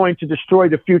 actually going to destroy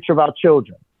the future of our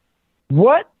children.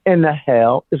 What in the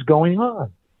hell is going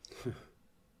on?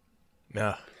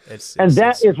 No,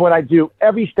 that is what I do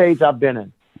every stage I've been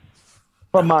in,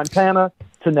 from Montana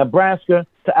to Nebraska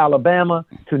to Alabama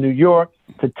to New York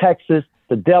to Texas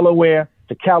to Delaware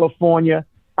to California.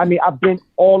 I mean, I've been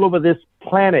all over this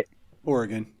planet,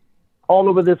 Oregon, all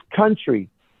over this country.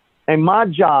 And my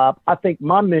job, I think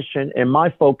my mission and my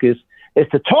focus is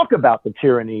to talk about the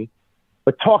tyranny,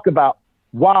 but talk about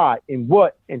why and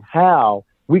what and how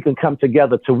we can come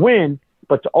together to win,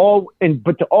 but to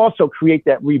also create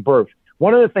that rebirth.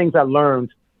 One of the things I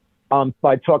learned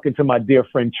by talking to my dear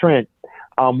friend Trent,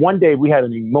 one day we had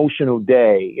an emotional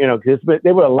day, because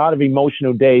there were a lot of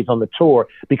emotional days on the tour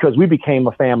because we became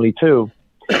a family too.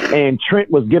 And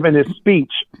Trent was giving this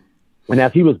speech. And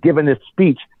as he was giving this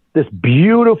speech, this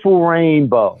beautiful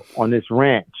rainbow on this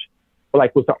ranch,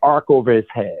 like with the arc over his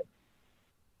head.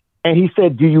 And he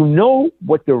said, "Do you know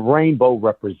what the rainbow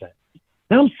represents?"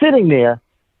 And I'm sitting there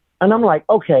and I'm like,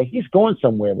 okay, he's going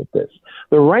somewhere with this.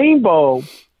 The rainbow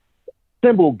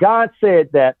symbol, God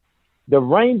said that the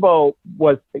rainbow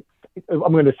was,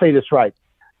 I'm going to say this right.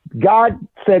 God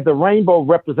said the rainbow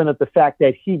represented the fact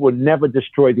that he would never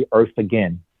destroy the earth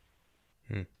again.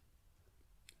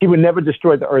 He would never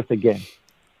destroy the earth again.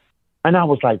 And I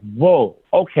was like, whoa,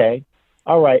 okay.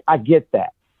 All right, I get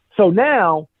that. So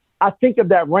now I think of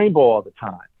that rainbow all the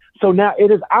time. So now it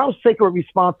is our sacred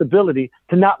responsibility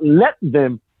to not let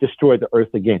them destroy the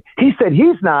earth again. He said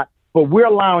he's not, but we're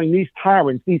allowing these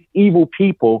tyrants, these evil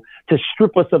people, to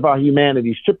strip us of our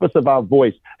humanity, strip us of our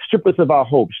voice, strip us of our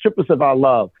hope, strip us of our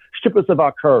love, strip us of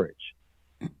our courage.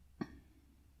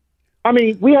 I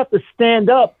mean, we have to stand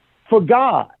up for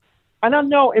God. And I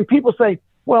know, and people say,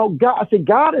 well, God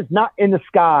is not in the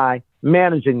sky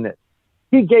managing this.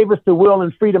 He gave us the will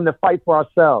and freedom to fight for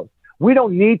ourselves. We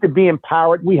don't need to be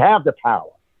empowered. We have the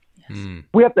power. Yes.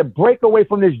 We have to break away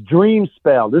from this dream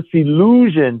spell, this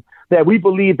illusion that we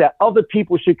believe that other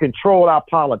people should control our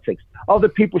politics. Other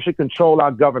people should control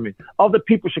our government. Other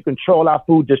people should control our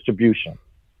food distribution.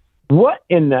 What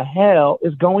in the hell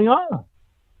is going on?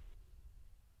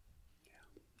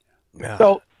 Yeah.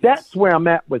 So that's where I'm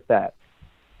at with that.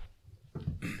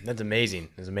 That's amazing.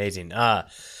 It's amazing.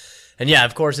 And yeah,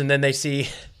 of course, and then you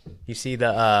see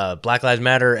the Black Lives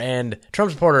Matter and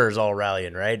Trump supporters all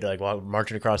rallying, right? Like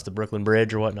marching across the Brooklyn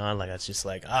Bridge or whatnot. Like that's just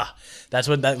like that's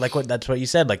what you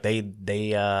said. Like they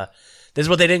this is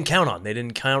what they didn't count on. They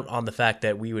didn't count on the fact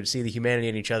that we would see the humanity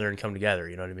in each other and come together.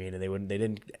 You know what I mean? And they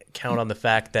didn't count on the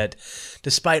fact that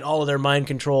despite all of their mind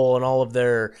control and all of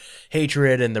their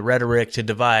hatred and the rhetoric to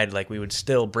divide, like we would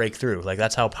still break through. Like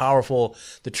that's how powerful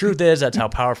the truth is. That's how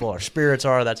powerful our spirits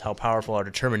are. That's how powerful our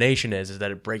determination is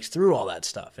that it breaks through all that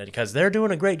stuff. And because they're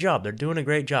doing a great job. They're doing a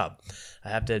great job,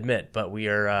 I have to admit. But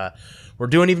we're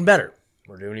doing even better.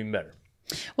 We're doing even better.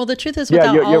 Well, the truth is,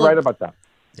 you're right about that.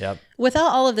 Yep.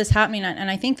 Without all of this happening, and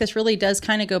I think this really does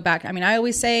kind of go back. I mean, I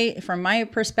always say from my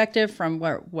perspective, from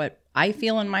what I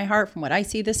feel in my heart, from what I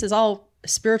see, this is all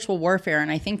spiritual warfare.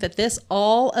 And I think that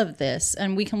all of this,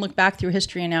 and we can look back through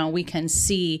history and now we can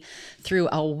see through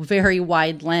a very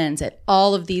wide lens at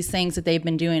all of these things that they've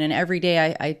been doing. And every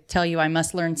day I tell you, I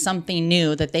must learn something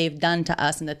new that they've done to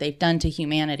us and that they've done to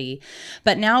humanity.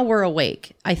 But now we're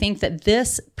awake. I think that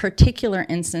this particular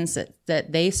instance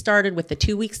that they started with the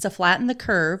 2 weeks to flatten the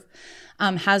curve,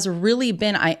 has really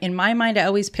been, in my mind, I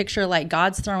always picture like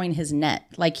God's throwing his net.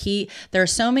 Like there are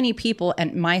so many people,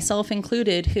 and myself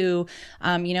included, who,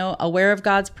 aware of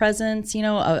God's presence,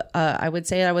 I would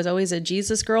say I was always a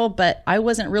Jesus girl, but I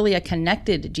wasn't really a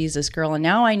connected Jesus girl. And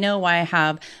now I know why I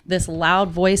have this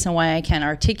loud voice and why I can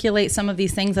articulate some of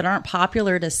these things that aren't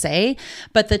popular to say.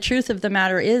 But the truth of the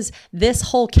matter is this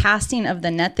whole casting of the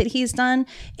net that he's done,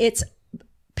 it's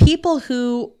people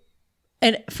who,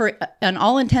 and for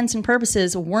all intents and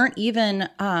purposes, weren't even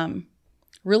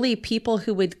really people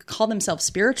who would call themselves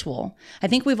spiritual. I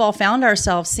think we've all found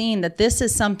ourselves seeing that this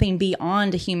is something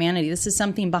beyond humanity. This is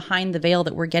something behind the veil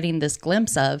that we're getting this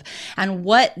glimpse of. And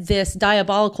what this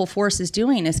diabolical force is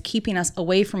doing is keeping us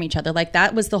away from each other. Like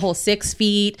that was the whole 6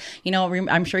 feet. You know,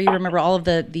 I'm sure you remember all of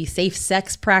the safe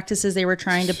sex practices they were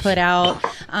trying to put out.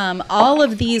 All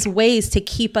of these ways to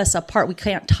keep us apart. We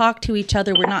can't talk to each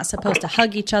other. We're not supposed to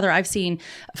hug each other. I've seen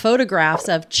photographs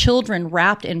of children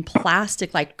wrapped in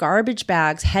plastic, like garbage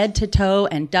bags, head to toe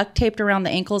and duct taped around the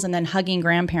ankles and then hugging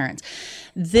grandparents.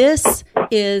 This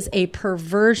is a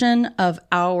perversion of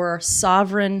our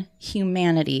sovereign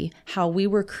humanity, how we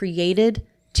were created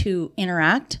to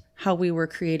interact, how we were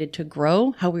created to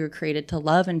grow, how we were created to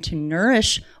love and to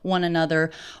nourish one another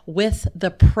with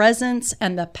the presence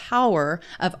and the power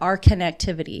of our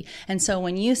connectivity. And so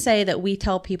when you say that we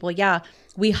tell people, yeah,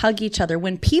 we hug each other,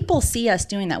 when people see us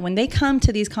doing that, when they come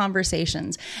to these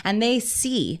conversations and they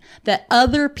see that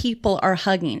other people are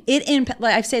hugging,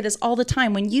 like I say this all the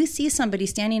time, when you see somebody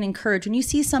standing in courage, when you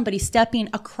see somebody stepping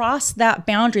across that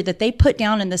boundary that they put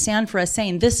down in the sand for us,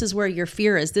 saying, this is where your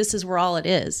fear is, this is where all it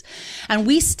is. And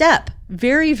we step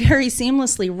very, very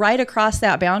seamlessly right across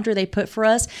that boundary they put for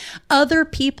us. Other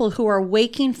people who are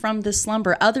waking from the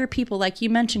slumber, other people, like you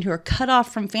mentioned, who are cut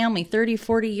off from family, 30,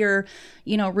 40-year,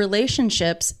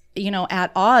 relationships,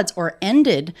 at odds or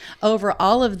ended over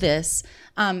all of this.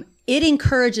 It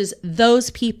encourages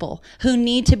those people who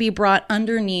need to be brought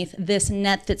underneath this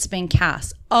net that's been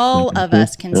cast. All of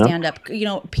us can stand up.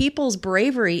 People's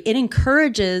bravery, it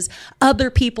encourages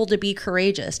other people to be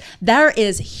courageous. There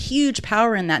is huge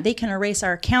power in that. They can erase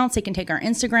our accounts, they can take our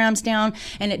Instagrams down,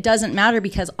 and it doesn't matter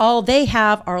because all they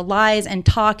have are lies and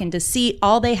talk and deceit.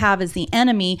 All they have is the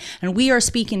enemy, and we are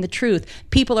speaking the truth.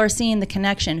 People are seeing the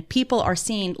connection. People are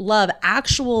seeing love,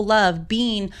 actual love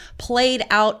being played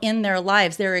out in their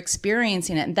lives. They're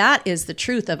experiencing it. And that is the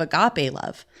truth of agape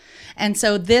love. And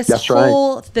so this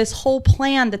whole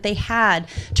plan that they had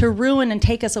to ruin and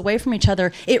take us away from each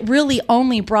other, it really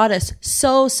only brought us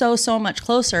so much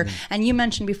closer. And you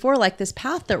mentioned before, like this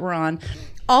path that we're on,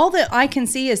 all that I can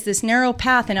see is this narrow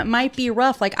path, and it might be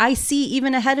rough. Like I see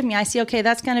even ahead of me, I see, okay,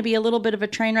 that's going to be a little bit of a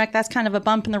train wreck. That's kind of a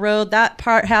bump in the road. That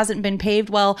part hasn't been paved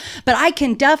well, but I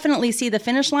can definitely see the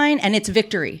finish line, and it's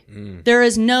victory. There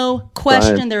is no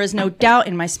question. Right. There is no doubt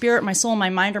in my spirit, my soul, my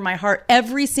mind, or my heart.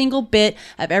 Every single bit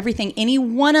of everything any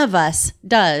one of us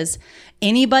does,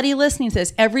 anybody listening to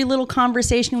this, every little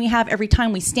conversation we have, every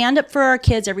time we stand up for our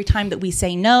kids, every time that we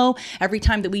say no, every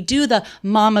time that we do the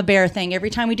mama bear thing, every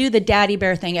time we do the daddy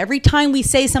bear thing, every time we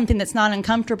say something that's not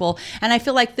uncomfortable. And I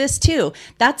feel like this too,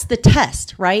 that's the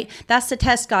test, right? That's the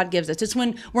test God gives us. It's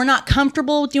when we're not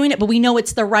comfortable doing it, but we know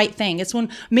it's the right thing. It's when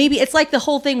maybe it's like the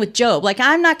whole thing with Job. Like,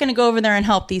 I'm not going to go over there and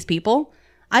help these people.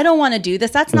 I don't want to do this.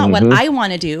 That's not what I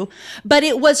want to do. But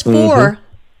it was for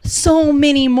so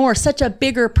many more, such a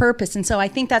bigger purpose. And so I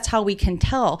think that's how we can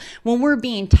tell when we're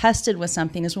being tested with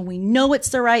something, is when we know it's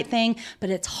the right thing, but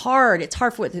it's hard. It's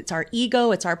hard it's our ego,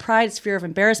 it's our pride, it's fear of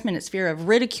embarrassment, it's fear of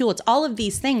ridicule. It's all of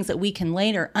these things that we can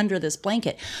layer under this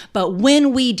blanket. But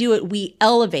when we do it, we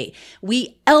elevate.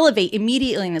 We elevate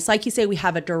immediately. And it's like you say, we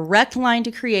have a direct line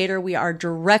to Creator. We are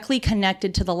directly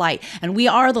connected to the light, and we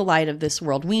are the light of this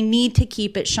world. We need to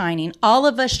keep it shining. All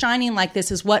of us shining like this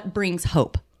is what brings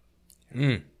hope.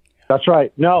 That's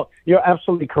right. No, you're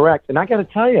absolutely correct. And I got to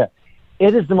tell you,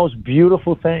 it is the most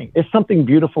beautiful thing. It's something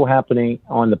beautiful happening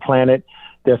on the planet.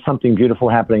 There's something beautiful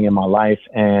happening in my life.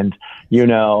 And,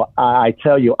 I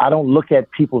tell you, I don't look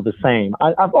at people the same.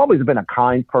 I've always been a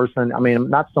kind person. I mean, I'm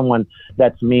not someone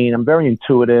that's mean. I'm very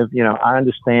intuitive. I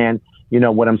understand,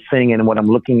 what I'm seeing and what I'm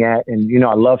looking at. And,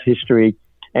 I love history.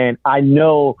 And I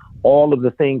know all of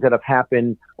the things that have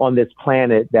happened on this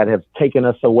planet that have taken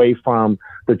us away from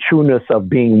the trueness of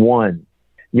being one.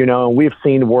 And we've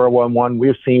seen World War I,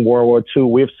 we've seen World War II,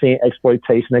 we've seen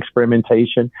exploitation,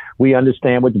 experimentation. We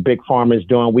understand what the big pharma is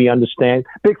doing. We understand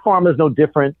big pharma is no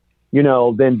different,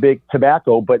 than big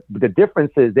tobacco. But the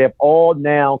difference is they've all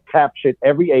now captured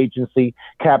every agency,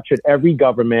 captured every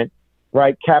government,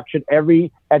 right? Captured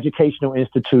every educational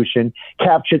institution,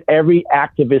 captured every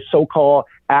activist, so-called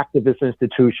activist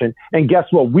institution. And guess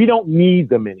what? We don't need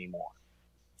them anymore.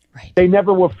 Right. They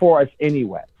never were for us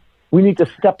anyway. We need to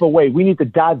step away. We need to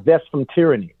divest from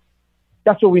tyranny.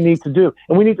 That's what we need to do.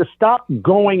 And we need to stop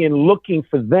going and looking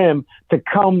for them to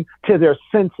come to their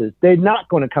senses. They're not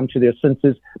going to come to their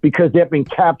senses because they've been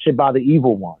captured by the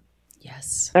evil one.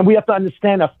 Yes. And we have to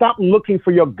understand that. Stop looking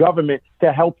for your government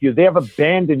to help you. They have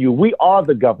abandoned you. We are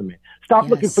the government. Stop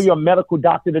looking for your medical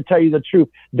doctor to tell you the truth.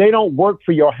 They don't work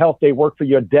for your health. They work for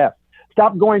your death.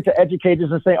 Stop going to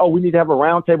educators and saying, oh, we need to have a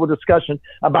roundtable discussion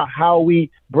about how we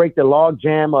break the log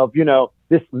jam of,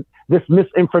 this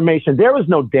misinformation. There is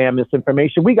no damn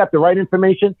misinformation. We got the right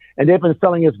information, and they've been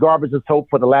selling us garbage as hope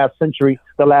for the last century,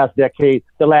 the last decade,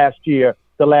 the last year,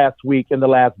 the last week, and the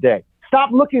last day.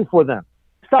 Stop looking for them.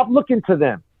 Stop looking to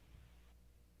them.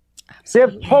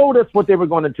 Absolutely. They've told us what they were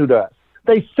going to do to us.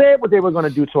 They said what they were going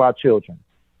to do to our children.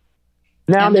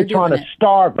 Now And they're they're trying to doing it.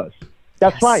 starve us.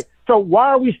 That's Yes. right. So why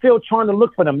are we still trying to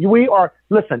look for them?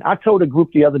 Listen, I told a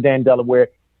group the other day in Delaware,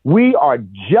 we are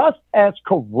just as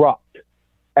corrupt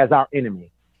as our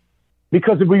enemy.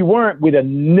 Because if we weren't, we'd have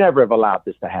never have allowed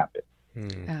this to happen.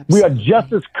 We are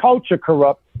just as culture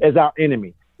corrupt as our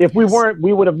enemy. If we weren't,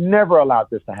 we would have never allowed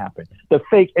this to happen. The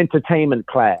fake entertainment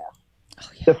class,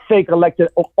 the fake elected,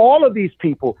 all of these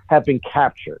people have been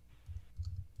captured.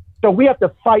 So we have to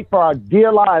fight for our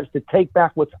dear lives to take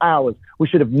back what's ours. We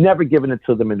should have never given it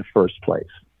to them in the first place.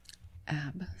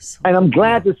 Absolutely. And I'm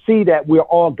glad to see that we're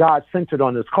all God-centered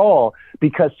on this call,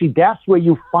 because, see, that's where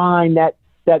you find that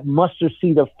mustard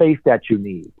seed of faith that you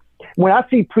need. When I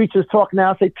see preachers talk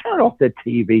now, I say, turn off the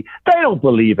TV. They don't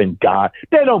believe in God.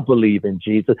 They don't believe in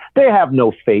Jesus. They have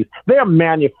no faith. They're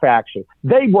manufactured.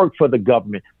 They work for the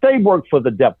government. They work for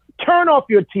the devil. Turn off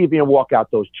your TV and walk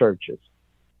out those churches.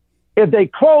 If they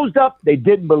closed up, they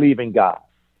didn't believe in God.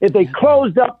 If they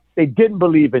closed up, they didn't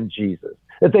believe in Jesus.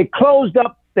 If they closed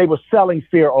up, they were selling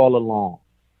fear all along.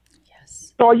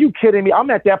 Yes. So are you kidding me? I'm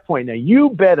at that point now.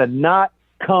 You better not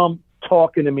come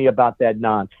talking to me about that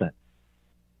nonsense.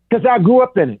 Because I grew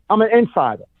up in it. I'm an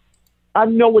insider. I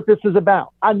know what this is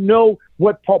about. I know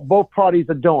what both parties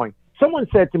are doing. Someone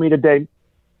said to me today,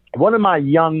 one of my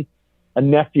young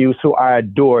nephews who I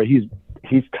adore, he's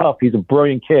tough. He's a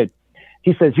brilliant kid.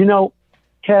 He says,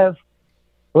 Kev,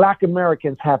 Black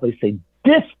Americans have a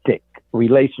sadistic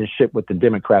relationship with the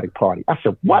Democratic Party. I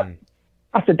said, what?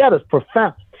 I said, that is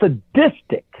profound.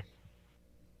 Sadistic.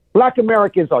 Black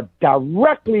Americans are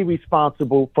directly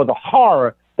responsible for the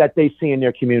horror that they see in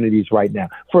their communities right now,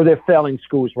 for their failing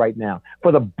schools right now,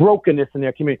 for the brokenness in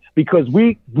their community, because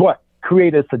we,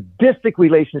 create a sadistic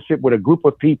relationship with a group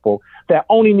of people that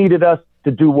only needed us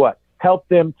to do what? Help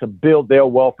them to build their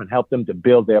wealth and help them to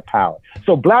build their power.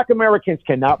 So Black Americans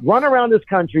cannot run around this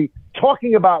country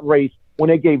talking about race when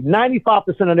they gave 95%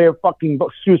 of their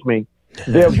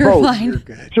their You're vote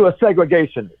fine. to a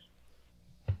segregationist.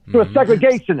 To a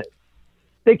segregationist.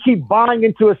 They keep buying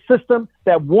into a system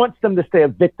that wants them to stay a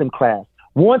victim class,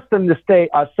 wants them to stay,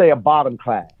 a bottom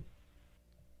class.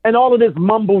 And all of this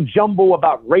mumble jumble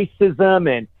about racism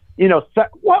and,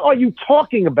 what are you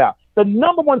talking about? The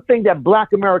number one thing that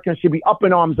Black Americans should be up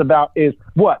in arms about is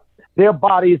what? Their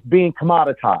bodies being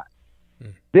commoditized,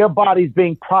 their bodies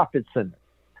being profit centers,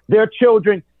 their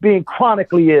children being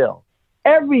chronically ill.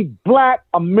 Every Black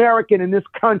American in this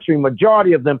country,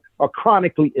 majority of them are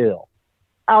chronically ill.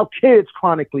 Our kids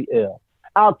chronically ill.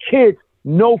 Our kids,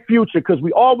 no future, because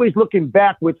we always looking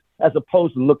backwards as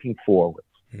opposed to looking forwards.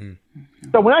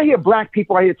 So when I hear Black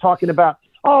people out here talking about,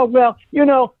 oh, well,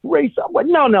 race.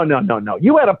 No.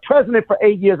 You had a president for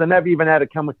 8 years and never even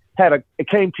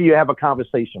came to you, have a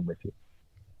conversation with you.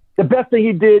 The best thing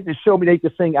he did is show me they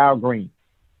could sing Al Green.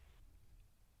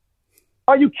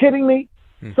 Are you kidding me?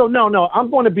 So no, I'm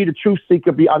going to be the truth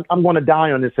seeker. I'm going to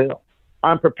die on this hill.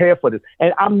 I'm prepared for this.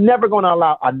 And I'm never going to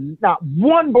allow not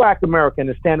one Black American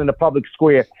to stand in the public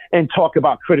square and talk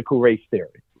about critical race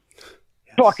theory.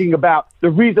 Talking about the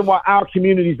reason why our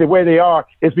communities the way they are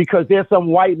is because there's some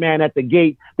white man at the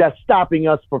gate that's stopping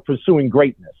us from pursuing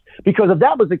greatness. Because if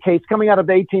that was the case, coming out of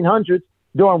the 1800s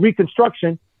during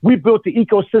Reconstruction, we built the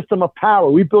ecosystem of power.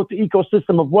 We built the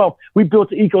ecosystem of wealth. We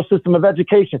built the ecosystem of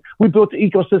education. We built the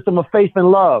ecosystem of faith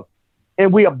and love.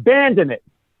 And we abandoned it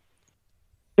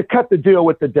to cut the deal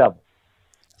with the devil.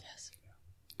 Yes.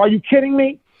 Are you kidding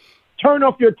me? Turn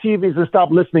off your TVs and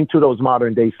stop listening to those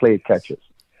modern day slave catchers.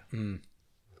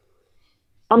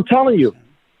 I'm telling you,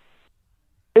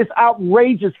 it's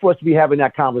outrageous for us to be having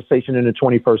that conversation in the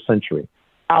 21st century.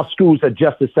 Our schools are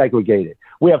just as segregated.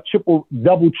 We have triple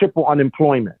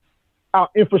unemployment. Our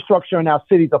infrastructure in our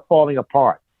cities are falling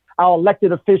apart. Our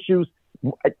elected officials,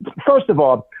 first of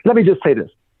all, let me just say this.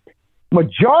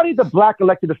 Majority of the Black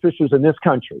elected officials in this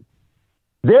country,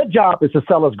 their job is to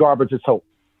sell us garbage as hope.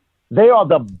 They are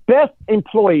the best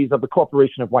employees of the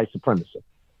corporation of white supremacy.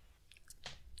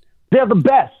 They're the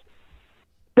best.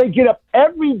 They get up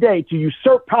every day to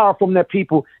usurp power from their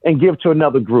people and give to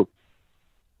another group.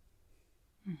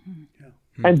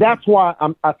 And that's why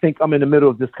I think I'm in the middle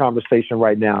of this conversation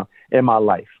right now in my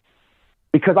life,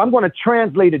 because I'm going to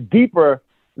translate it deeper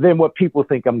than what people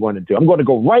think I'm going to do. I'm going to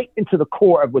go right into the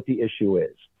core of what the issue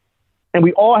is. And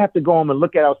we all have to go home and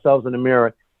look at ourselves in the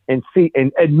mirror and see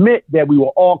and admit that we were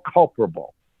all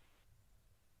culpable.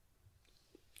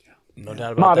 No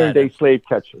doubt about Modern day slave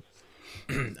catchers.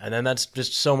 And then that's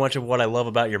just so much of what I love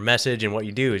about your message and what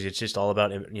you do is it's just all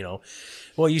about,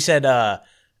 well, you said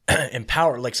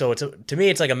empower, like, so to me,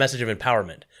 it's like a message of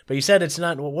empowerment, but you said it's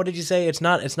not, what did you say? It's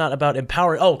not about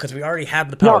empowering. Oh, cause we already have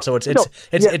the power. So it's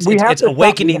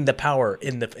awakening the power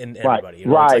in everybody.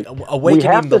 Right. It's like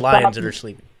awakening the lions that are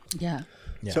sleeping. Yeah.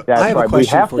 So That's I have a We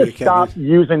question have for to you, Kevin. stop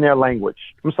using their language.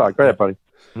 I'm sorry. Go ahead, buddy.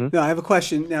 No, I have a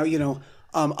question. Now,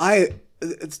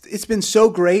 it's been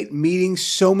so great meeting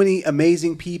so many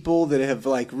amazing people that have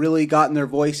like really gotten their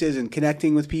voices and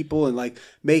connecting with people and like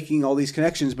making all these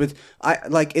connections. But I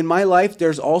like in my life,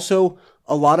 there's also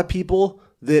a lot of people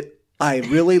that I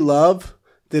really love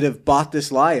that have bought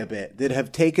this lie a bit, that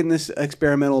have taken this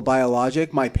experimental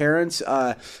biologic. My parents,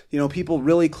 people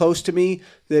really close to me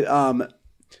that,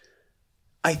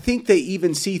 I think they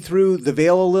even see through the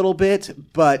veil a little bit,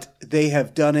 but they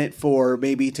have done it for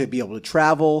maybe to be able to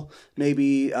travel,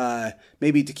 maybe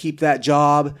to keep that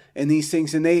job and these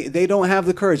things. And they don't have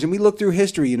the courage. And we look through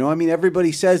history,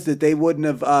 everybody says that they wouldn't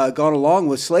have gone along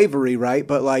with slavery, right?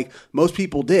 But like most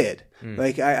people did.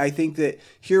 Like, I think that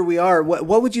here we are.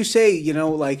 What would you say,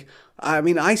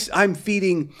 I'm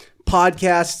feeding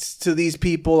podcasts to these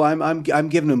people. I'm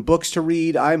giving them books to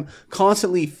read. I'm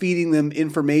constantly feeding them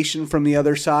information from the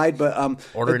other side. But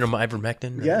ordering them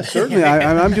ivermectin. Yeah, certainly.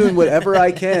 I'm doing whatever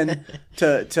I can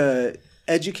to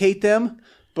educate them.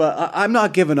 But I'm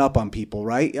not giving up on people,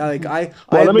 right? Like I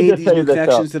have made these new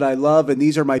connections that I love, and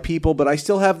these are my people. But I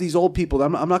still have these old people.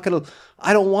 I'm not gonna.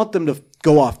 I don't want them to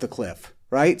go off the cliff.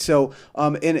 Right. So,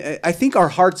 and I think our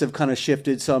hearts have kind of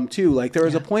shifted some too. Like there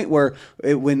was a point where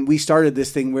when we started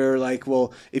this thing, we were like,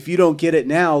 well, if you don't get it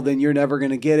now, then you're never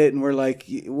going to get it. And we're like,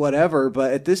 whatever.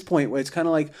 But at this point, it's kind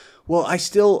of like, well, I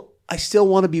still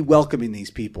want to be welcoming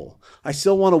these people. I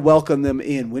still want to welcome them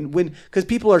in because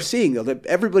people are seeing that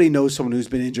everybody knows someone who's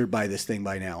been injured by this thing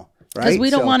by now. Because we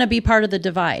don't want to be part of the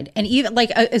divide. And even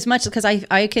like as much because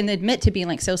I can admit to being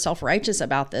like so self-righteous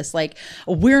about this. Like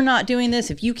we're not doing this.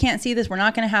 If you can't see this, we're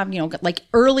not going to have, like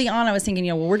early on I was thinking,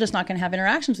 well, we're just not going to have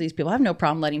interactions with these people. I have no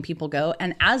problem letting people go.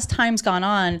 And as time's gone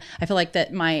on, I feel like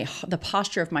that the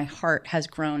posture of my heart has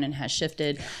grown and has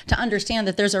shifted to understand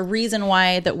that there's a reason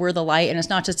why that we're the light. And it's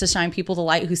not just to shine people the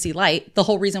light who see light. The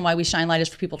whole reason why we shine light is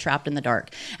for people trapped in the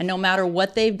dark. And no matter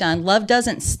what they've done, love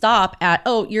doesn't stop at,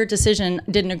 oh, your decision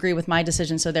didn't agree with my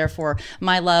decision, so therefore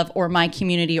my love or my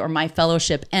community or my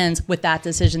fellowship ends with that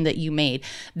decision that you made.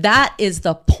 That is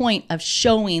the point of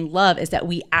showing love, is that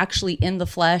we actually in the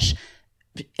flesh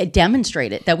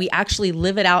demonstrate it, that we actually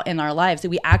live it out in our lives, that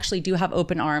we actually do have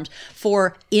open arms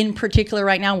for, in particular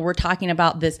right now, we're talking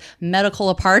about this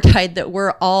medical apartheid that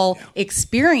we're all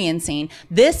experiencing.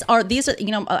 These are,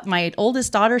 my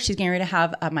oldest daughter, she's getting ready to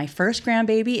have my first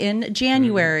grandbaby in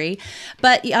January,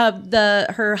 but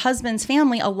her husband's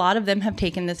family, a lot of them have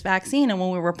taken this vaccine. And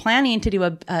when we were planning to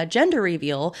do a gender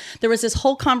reveal, there was this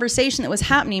whole conversation that was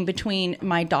happening between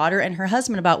my daughter and her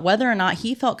husband about whether or not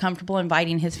he felt comfortable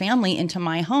inviting his family into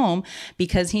my home,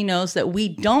 because he knows that we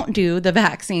don't do the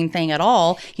vaccine thing at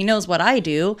all. He knows what I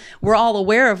do. We're all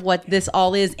aware of what this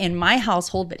all is in my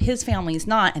household, but his family's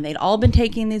not. And they'd all been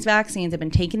taking these vaccines. They've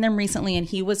been taking them recently. And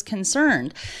he was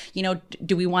concerned,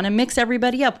 do we want to mix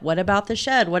everybody up? What about the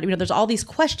shed? There's all these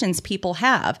questions people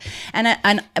have.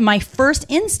 And my first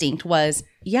instinct was,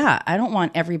 yeah, I don't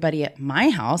want everybody at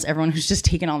my house, everyone who's just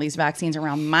taking all these vaccines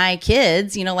around my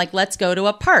kids, let's go to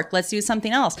a park, let's do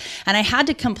something else. And I had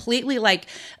to completely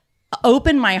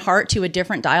open my heart to a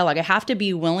different dialogue. I have to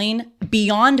be willing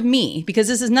beyond me,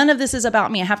 because none of this is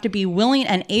about me. I have to be willing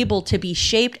and able to be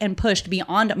shaped and pushed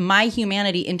beyond my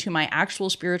humanity into my actual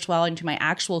spirituality, into my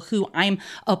actual who I'm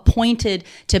appointed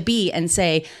to be, and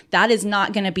say, that is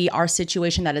not going to be our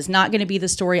situation. That is not going to be the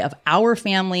story of our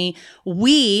family.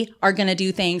 We are going to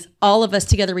do things, all of us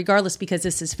together, regardless, because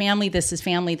this is family, this is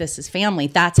family, this is family.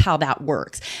 That's how that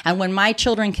works. And when my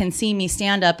children can see me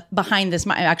stand up behind this,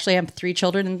 actually I have 3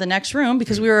 children in the next room,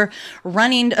 because we were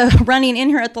running in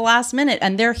here at the last minute,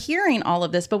 and they're hearing all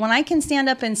of this. But when I can stand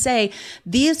up and say,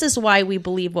 this is why we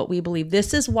believe what we believe,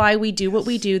 this is why we do what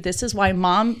we do, this is why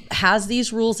mom has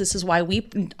these rules, this is why we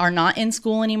are not in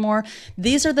school anymore,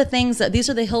 these are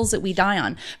the hills that we die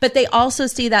on. But they also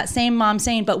see that same mom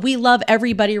saying, but we love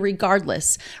everybody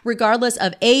regardless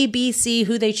of A, B, C,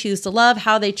 who they choose to love,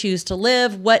 how they choose to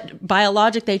live, what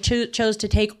biologic they chose to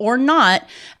take or not.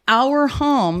 Our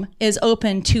home is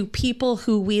open to people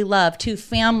who we love, to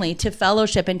family, to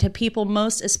fellowship, and to people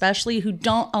most especially who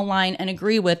don't align and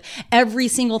agree with every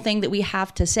single thing that we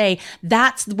have to say.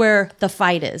 That's where the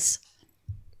fight is.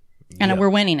 And we're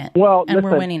winning it. Well, and listen,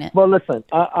 we're winning it. Well, listen,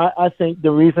 I think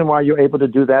the reason why you're able to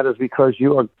do that is because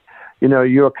you are,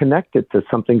 you're connected to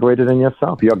something greater than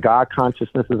yourself. Your God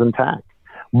consciousness is intact.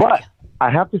 But I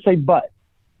have to say,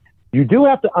 you do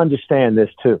have to understand this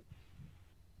too.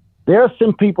 There are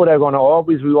some people that are going to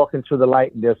always be walking through the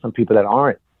light, and there's some people that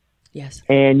aren't. Yes.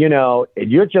 And,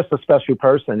 you're just a special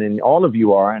person, and all of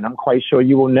you are, and I'm quite sure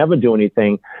you will never do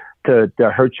anything to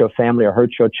hurt your family or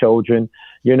hurt your children,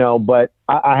 but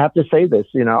I have to say this,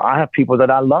 I have people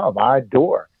that I love, I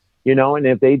adore, and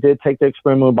if they did take the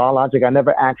experimental biologic, I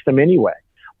never asked them anyway.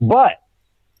 But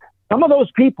some of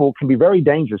those people can be very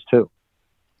dangerous too.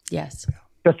 Yes.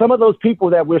 Because some of those people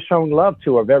that we're showing love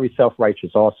to are very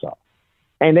self-righteous also.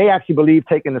 And they actually believe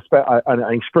taking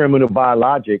an experimental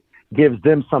biologic gives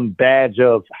them some badge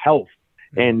of health.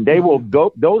 And they will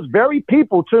go, those very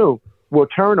people too will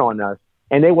turn on us,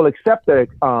 and they will accept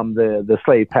the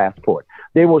slave passport.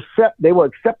 They will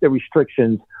accept the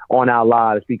restrictions on our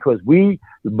lives because we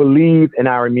believe in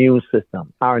our immune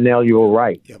system, our inalienable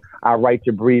right, our right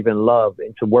to breathe and love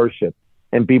and to worship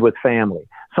and be with family.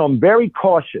 So I'm very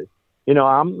cautious.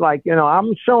 I'm like,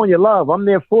 I'm showing you love. I'm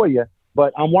there for you,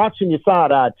 but I'm watching your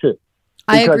side eye too.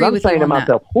 I agree I'm with saying you on to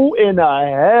myself, that. who in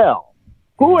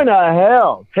the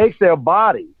hell takes their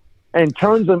body and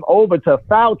turns them over to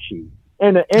Fauci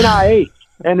and the NIH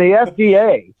and the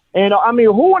FDA? And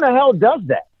who in the hell does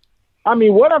that?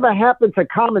 Whatever happened to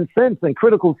common sense and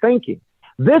critical thinking?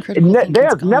 There's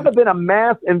never been a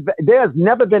mass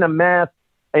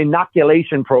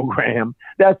inoculation program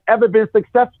that's ever been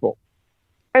successful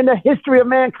in the history of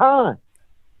mankind.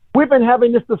 We've been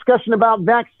having this discussion about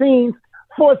vaccines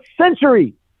for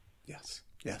centuries. Yes.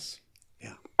 Yeah.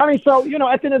 So,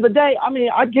 at the end of the day,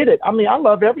 I get it. I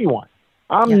love everyone.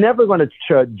 I'm never going to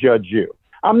judge you.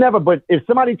 But if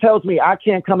somebody tells me I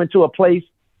can't come into a place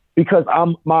because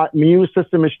my immune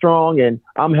system is strong and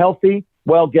I'm healthy,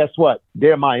 well, guess what?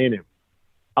 They're my enemy.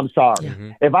 I'm sorry.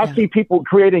 Yeah. If I see people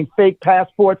creating fake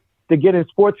passports to get in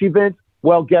sports events,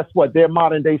 well, guess what? They're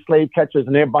modern day slave catchers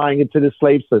and they're buying into the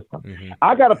slave system.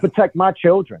 I got to protect my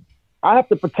children. I have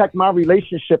to protect my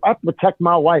relationship. I have to protect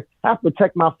my wife. I have to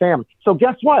protect my family. So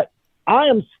guess what? I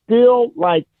am still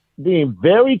being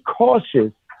very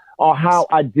cautious on how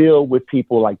I deal with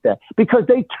people like that because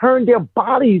they turn their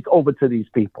bodies over to these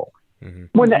people.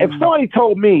 If somebody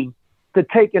told me to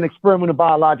take an experimental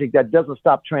biologic that doesn't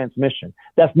stop transmission,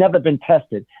 that's never been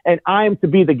tested, and I am to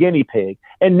be the guinea pig,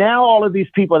 and now all of these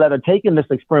people that are taking this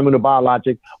experimental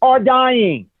biologic are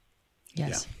dying.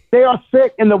 Yes. They are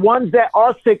sick, and the ones that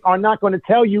are sick are not going to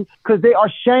tell you because they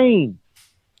are shamed.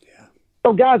 Yeah.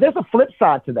 So, guys, there's a flip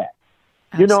side to that.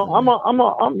 Absolutely. I'm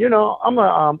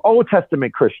a Old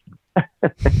Testament Christian.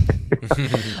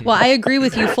 Well, I agree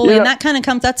with you fully. And that kind of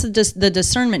comes, that's the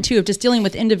discernment too, of just dealing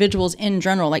with individuals in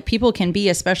general. Like people can be,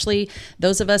 especially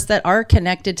those of us that are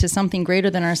connected to something greater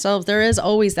than ourselves. There is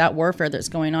always that warfare that's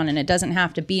going on, and it doesn't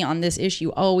have to be on this issue.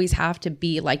 You always have to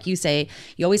be, like you say,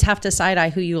 you always have to side eye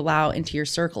who you allow into your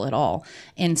circle at all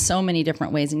in so many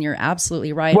different ways. And you're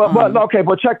absolutely right.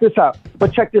 But check this out.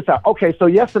 Okay. So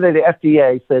yesterday the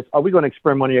FDA says, are we going to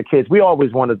experiment on your kids? We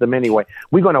always wanted them anyway.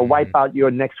 We're going to wipe out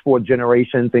your next 4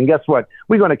 generations. And guess what?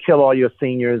 We're going to kill all your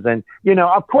seniors. And,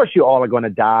 of course you all are going to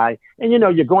die. And,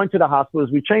 you're going to the hospitals.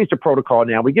 We changed the protocol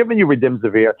now. We're giving you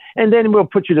Remdesivir, and then we'll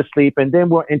put you to sleep, and then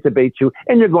we'll intubate you,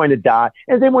 and you're going to die.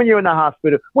 And then when you're in the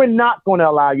hospital, we're not going to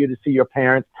allow you to see your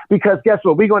parents because guess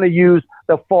what? We're going to use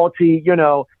the faulty,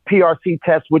 PRC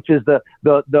test, which is the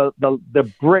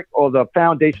brick or the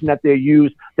foundation that they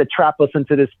use to trap us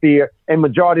into this fear. And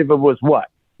majority of it was what?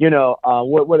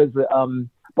 What is it?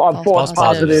 False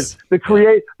positives. The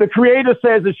creator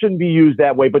says it shouldn't be used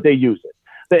that way, but they use it.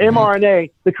 The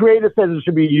mRNA, the creator says it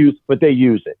should be used, but they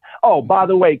use it. Oh, by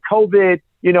the way, COVID,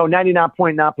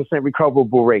 99.9%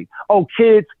 recoverable rate. Oh,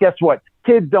 kids, guess what?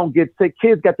 Kids don't get sick.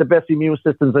 Kids got the best immune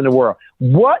systems in the world.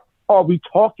 What are we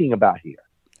talking about here?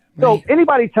 Right. So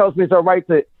anybody tells me it's all right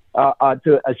to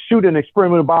shoot an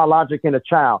experimental biologic in a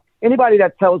child. Anybody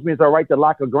that tells me it's all right to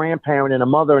lock a grandparent and a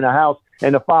mother in a house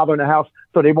and a father in a house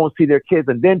so they won't see their kids,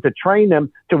 and then to train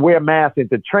them to wear masks and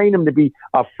to train them to be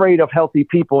afraid of healthy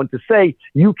people and to say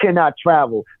you cannot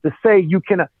travel, to say you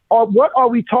cannot. What are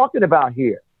we talking about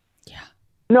here? Yeah.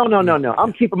 No.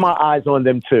 I'm keeping my eyes on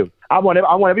them too. I want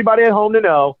everybody at home to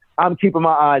know I'm keeping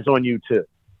my eyes on you too.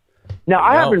 Now,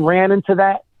 I haven't ran into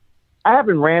that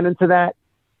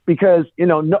because,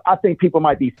 I think people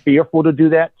might be fearful to do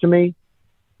that to me.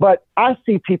 But I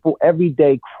see people every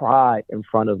day cry in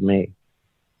front of me.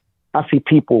 I see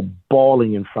people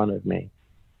bawling in front of me.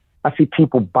 I see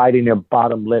people biting their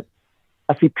bottom lip.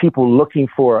 I see people looking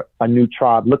for a new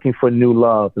tribe, looking for new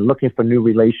love, and looking for new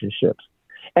relationships.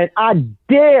 And I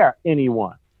dare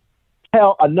anyone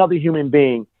tell another human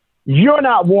being, you're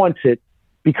not wanted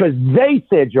because they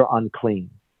said you're unclean.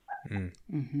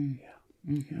 Mm-hmm.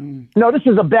 Mm-hmm. No, this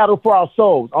is a battle for our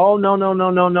souls. Oh, no, no, no,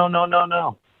 no, no, no, no,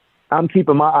 no. I'm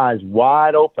keeping my eyes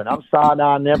wide open. I'm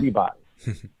side-eyeing everybody.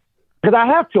 Because I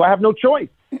have to. I have no choice.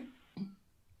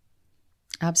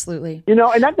 Absolutely. You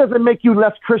know, and that doesn't make you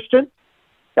less Christian.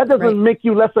 That doesn't make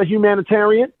you less a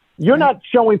humanitarian. You're not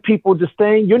showing people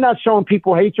disdain. You're not showing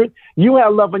people hatred. You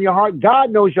have love in your heart.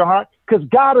 God knows your heart because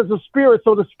God is a spirit,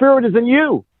 so the spirit is in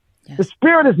you. Yes. The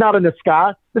spirit is not in the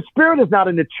sky. The spirit is not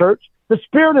in the church. The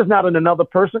spirit is not in another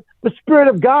person. The spirit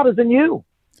of God is in you.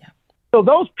 Yeah. So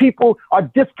those people are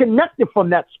disconnected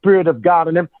from that spirit of God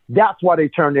in them. That's why they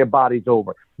turn their bodies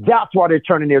over. That's why they're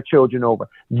turning their children over.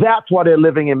 That's why they're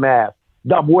living in masks.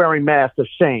 They're wearing masks of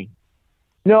shame.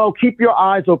 No, keep your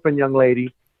eyes open, young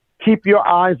lady. Keep your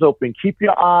eyes open. Keep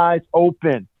your eyes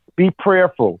open. Be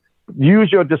prayerful.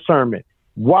 Use your discernment.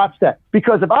 Watch that.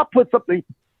 Because if I put something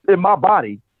in my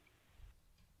body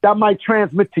that might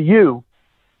transmit to you,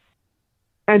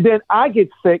 and then I get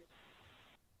sick,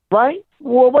 right?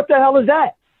 Well, what the hell is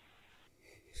that?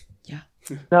 Yeah.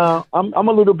 No, I'm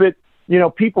a little bit, you know,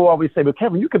 people always say, but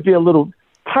Kevin, you could be a little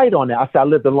tight on that. I said, I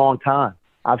lived a long time.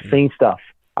 I've seen stuff.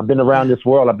 I've been around this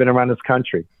world. I've been around this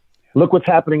country. Look what's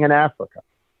happening in Africa.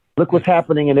 Look what's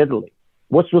happening in Italy.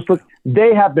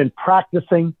 They have been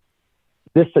practicing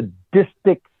this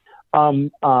sadistic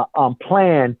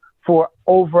plan for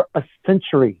over a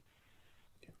century.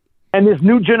 And this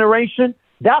new generation,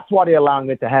 that's why they're allowing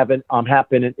it to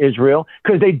happen in Israel,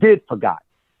 because they did forget.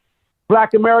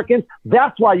 Black Americans,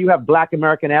 that's why you have Black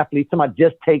American athletes. Somebody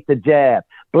just take the jab.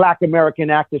 Black American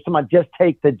actors, somebody just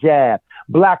take the jab.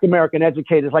 Black American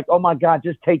educators, like, oh my God,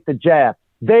 just take the jab.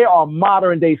 They are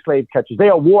modern day slave catchers. They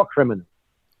are war criminals.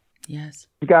 Yes.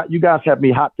 You guys have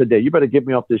me hot today. You better get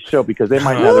me off this show because they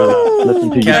might not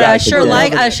listen to you Yeah, guys.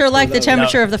 I sure like the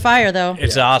temperature of the fire, though.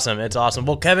 It's awesome. It's awesome.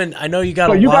 Well, Kevin, I know you got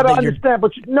So a you lot got to that you're... understand,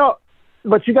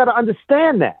 but you got to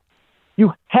understand that.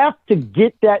 You have to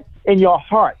get that in your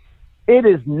heart. It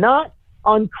is not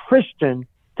unchristian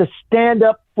to stand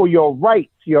up for your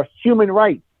rights, your human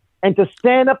rights, and to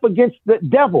stand up against the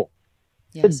devil.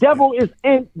 Yes.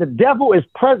 The devil is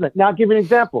present. Now I'll give you an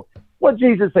example. What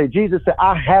Jesus say? Jesus said,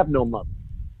 I have no mother.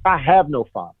 I have no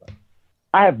father.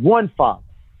 I have one father.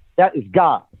 That is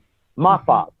God, my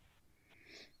father.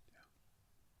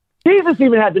 Jesus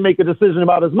even had to make a decision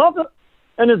about his mother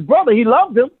and his brother. He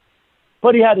loved him,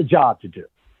 but he had a job to do.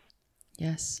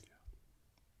 Yes.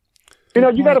 You know,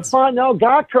 you got to find out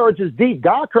God courage is deep.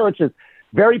 God courage is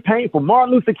very painful.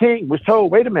 Martin Luther King was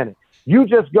told, wait a minute, you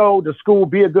just go to school,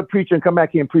 be a good preacher, and come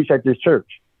back here and preach at this church.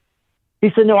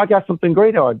 He said, no, I got something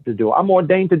greater to do. I'm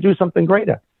ordained to do something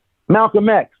greater. Malcolm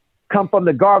X come from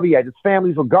the Garveyites. His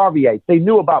families were Garveyites. They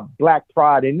knew about black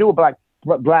pride. They knew about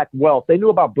black wealth. They knew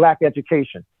about black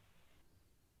education.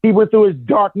 He went through his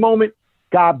dark moment.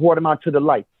 God brought him out to the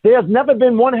light. There's never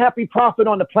been one happy prophet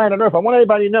on the planet Earth. I want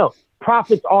everybody to know,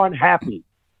 prophets aren't happy.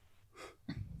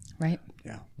 Right.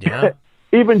 Yeah.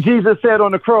 Even Jesus said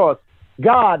on the cross,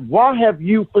 God, why have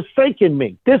you forsaken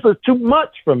me? This is too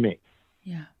much for me.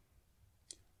 Yeah.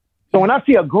 So when I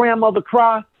see a grandmother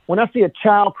cry, when I see a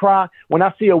child cry, when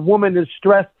I see a woman in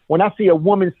distress, when I see a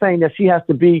woman saying that she has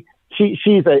to be,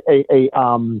 she's a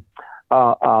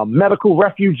medical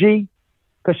refugee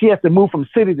because she has to move from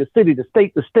city to city, to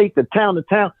state to state, to town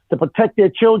to protect their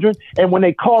children. And when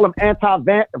they call them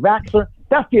anti-vaxxer,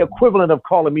 that's the equivalent of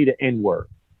calling me the N-word.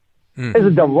 It's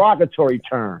a derogatory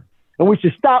term. And we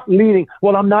should stop leading,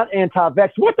 well, I'm not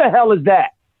anti-vax. What the hell is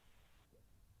that?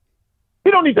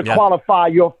 You don't need to qualify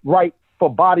your right for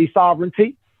body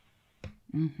sovereignty.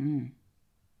 Mm-hmm.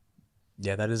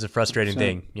 Yeah, that is a frustrating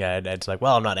thing. Yeah, it's like,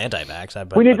 well, I'm not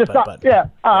anti-vax. We need to stop.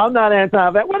 I'm not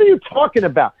anti-vax. What are you talking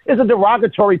about? It's a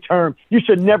derogatory term. You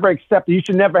should never accept it. You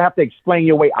should never have to explain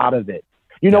your way out of it.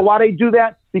 You know why they do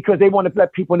that? Because they want to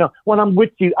let people know, well, I'm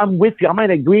with you. I'm with you. I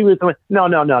might agree with them.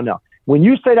 No. When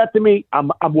you say that to me, I'm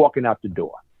walking out the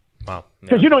door. Wow.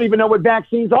 Because you don't even know what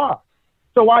vaccines are.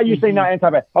 So why are you saying not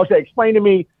anti-vax? I'll say, explain to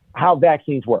me how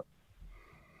vaccines work.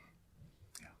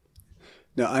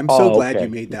 No, I'm so glad you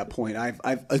made that point.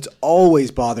 It's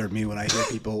always bothered me when I hear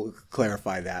people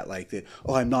clarify that, like,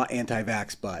 I'm not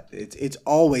anti-vax, but it's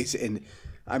always in.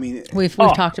 I mean, we've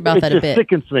talked about that a bit. It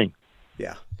sickens me.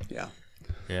 Yeah.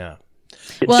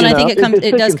 Well, and I think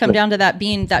it does come down to that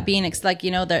being like,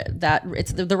 you know, that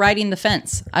it's the riding the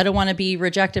fence. I don't want to be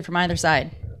rejected from either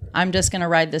side. I'm just going to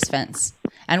ride this fence.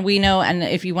 And we know, and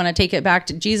if you want to take it back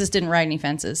to Jesus, didn't ride any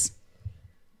fences.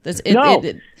 All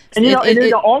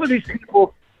of these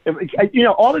people,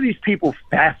 all of these people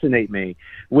fascinate me.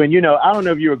 When, I don't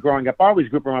know if you were growing up, I always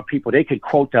grew up around people, they could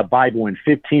quote the Bible in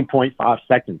 15.5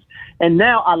 seconds. And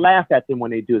now I laugh at them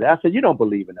when they do that. I said, you don't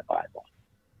believe in the Bible.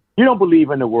 You don't believe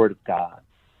in the Word of God.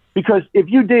 Because if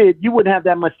you did, you wouldn't have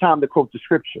that much time to quote the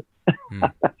scripture.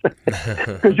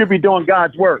 Because you'd be doing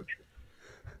God's work.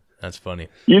 That's funny.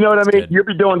 You know what I mean? Good. You'll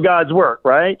be doing God's work,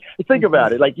 right? Think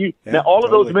about it. Like now, all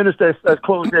of those ministers that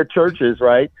closed their churches,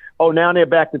 right? Oh, now they're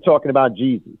back to talking about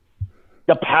Jesus,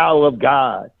 the power of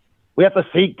God. We have to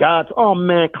seek God. Oh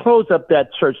man, close up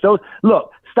that church.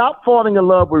 Look, stop falling in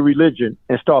love with religion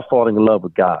and start falling in love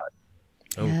with God.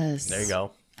 Oh, Yes. there you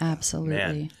go. Absolutely.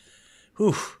 Man.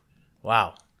 Whew.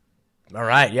 Wow. All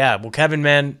right. Yeah. Well, Kevin,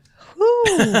 man.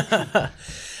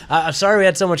 I'm sorry we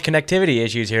had so much connectivity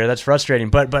issues here. That's frustrating.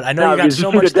 But I know you got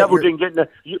so much. The devil didn't get in the.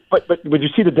 But you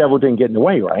see, the devil didn't get in the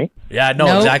way, right? Yeah,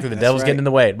 no, exactly. The devil's getting in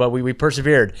the way, but we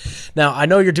persevered. Now I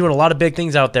know you're doing a lot of big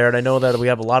things out there, and I know that we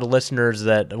have a lot of listeners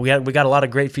that we got a lot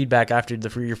of great feedback after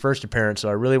your first appearance. So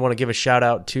I really want to give a shout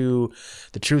out to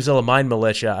the Truthzilla Mind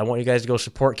Militia. I want you guys to go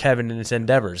support Kevin in his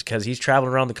endeavors because he's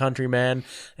traveling around the country, man,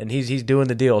 and he's doing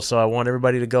the deal. So I want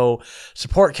everybody to go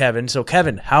support Kevin. So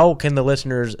Kevin, how can the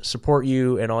listeners support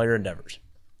you and all your endeavors?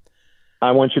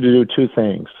 I want you to do two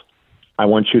things. I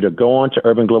want you to go on to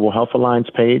Urban Global Health Alliance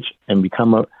page and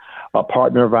become a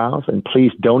partner of ours. And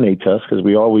please donate to us because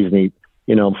we always need,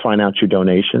 financial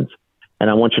donations. And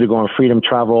I want you to go on Freedom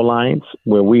Travel Alliance,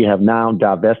 where we have now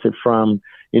divested from,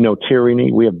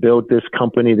 tyranny. We have built this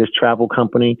company, this travel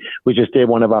company. We just did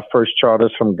one of our first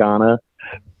charters from Ghana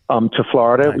to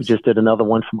Florida. Nice. We just did another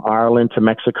one from Ireland to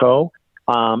Mexico.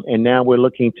 And now we're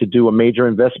looking to do a major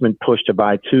investment push to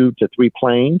buy 2 to 3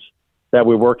 planes that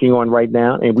we're working on right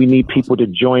now. And we need people to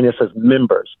join us as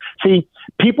members. See,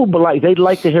 people they'd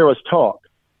like to hear us talk,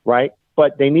 right?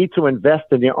 But they need to invest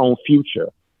in their own future.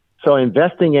 So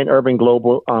investing in Urban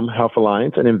Global Health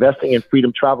Alliance and investing in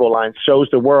Freedom Travel Alliance shows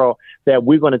the world that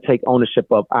we're going to take ownership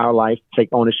of our life, take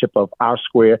ownership of our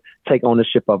square, take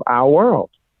ownership of our world.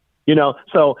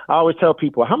 So I always tell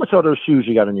people, how much are those shoes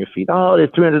you got on your feet? Oh, they're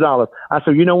 $300. I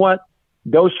said, you know what?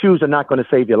 Those shoes are not going to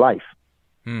save your life.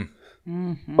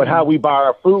 Mm-hmm. But how we buy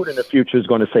our food in the future is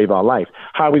going to save our life.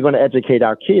 How are we going to educate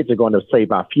our kids are going to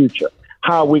save our future.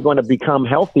 How are we going to become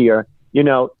healthier? We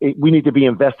need to be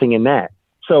investing in that.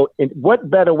 So what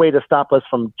better way to stop us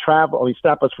from travel or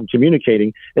stop us from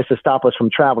communicating is to stop us from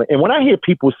traveling. And when I hear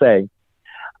people say,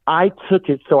 I took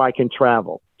it so I can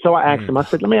travel. So I asked them, I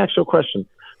said, let me ask you a question.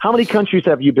 How many countries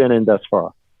have you been in thus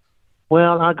far?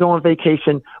 Well, I go on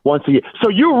vacation once a year. So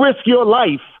you risk your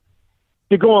life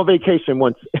to go on vacation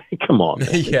once. Come on,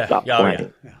 man. Yeah.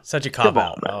 Such a cop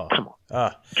out. Come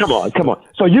on.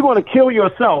 So you're going to kill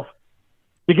yourself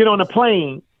to get on a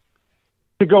plane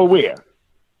to go where?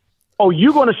 Oh,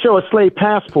 you're going to show a slave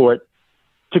passport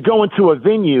to go into a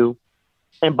venue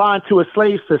and buy into a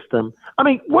slave system. I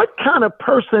mean, what kind of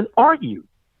person are you?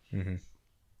 Mm-hmm.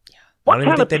 What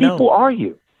kind of people are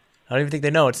you? I don't even think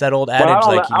they know. It's that old adage,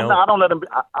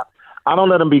 I don't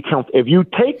let them be comfortable. If you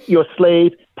take your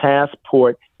slave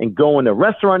passport and go in a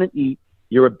restaurant and eat,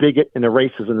 you're a bigot and a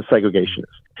racist and a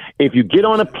segregationist. If you get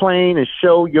on a plane and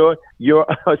show your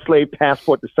slave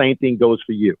passport, the same thing goes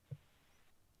for you.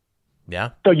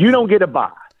 Yeah. So you don't get a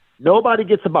buy. Nobody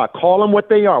gets a buy. Call them what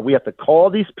they are. We have to call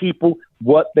these people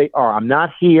what they are. I'm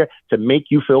not here to make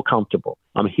you feel comfortable.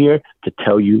 I'm here to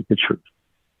tell you the truth.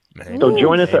 So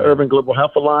join us at Urban Global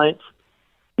Health Alliance.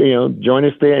 Join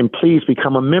us there, and please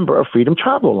become a member of Freedom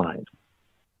Travel Alliance.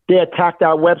 They attacked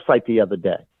our website the other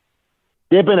day.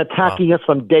 They've been attacking us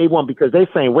from day one because they're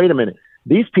saying, wait a minute,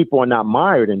 these people are not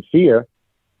mired in fear.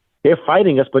 They're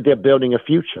fighting us, but they're building a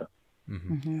future.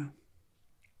 Mm-hmm.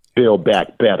 Build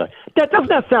back better. That does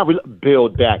not sound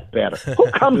build back better. Who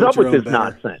comes up with this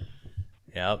nonsense?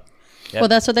 Yep. Well,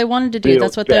 that's what they wanted to do.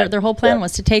 That's what their whole plan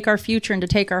was, to take our future and to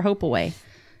take our hope away.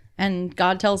 And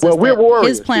God tells us that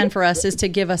his plan for us is to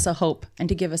give us a hope and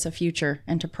to give us a future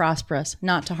and to prosper us,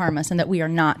 not to harm us, and that we are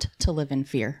not to live in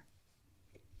fear.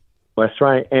 That's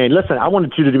right. And listen, I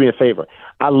wanted you to do me a favor.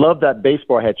 I love that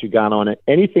baseball hat you got on it.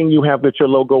 Anything you have with your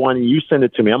logo on it, you send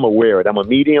it to me. I'm going to wear it. I'm a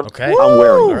medium. Okay. I'm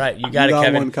wearing it. All right. You got it,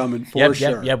 Kevin. One coming for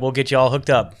sure. Yep. We'll get you all hooked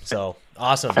up. So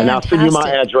awesome. And I'll send you my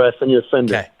address and you'll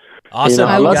send it. Awesome.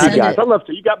 I love you guys. I love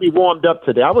you. You got me warmed up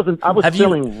today. I was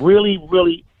feeling really,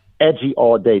 really edgy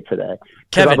all day today.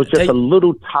 Kevin, I was just a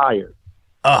little tired.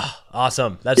 Oh,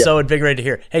 awesome. That's so invigorating to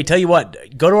hear. Hey, tell you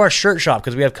what, go to our shirt shop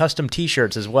because we have custom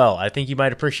T-shirts as well. I think you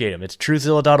might appreciate them. It's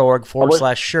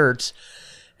truthzilla.org/shirts.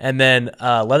 And then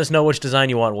let us know which design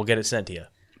you want. We'll get it sent to you.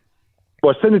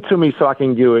 Well, send it to me so I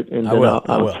can do it, and then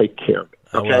I'll take care of it.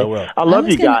 Okay, I will. I love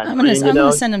you guys. I'm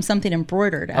gonna send him something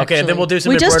embroidered. Actually. Okay, then we'll do some.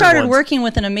 We just embroidered started ones. working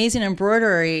with an amazing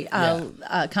embroidery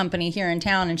company here in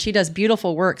town, and she does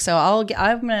beautiful work. So I'm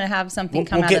gonna have something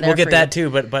come out of there. We'll get for that you.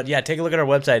 too. But yeah, take a look at our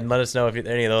website and let us know if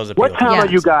any of those appeal. What town Yeah. are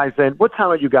you guys in? What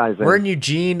town are you guys in? We're in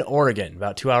Eugene, Oregon,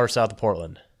 about 2 hours south of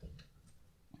Portland.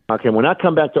 Okay, when I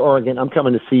come back to Oregon, I'm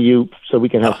coming to see you so we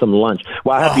can have some lunch.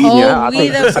 Well, I have to eat Oh,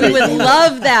 here. we would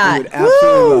love I that. would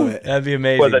absolutely love it. That'd be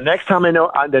amazing. Well, the next time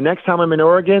I'm in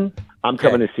Oregon, I'm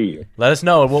coming to see you. Let us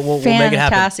know. We'll make it happen.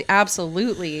 Fantastic,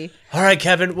 absolutely. All right,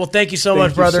 Kevin. Well, thank you so Thank much,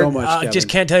 you brother. so much, Kevin. Just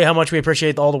can't tell you how much we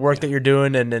appreciate all the work that you're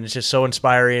doing, and it's just so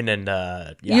inspiring. And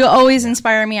yeah. You always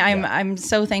inspire me. I'm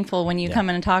so thankful when you come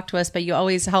in and talk to us, but you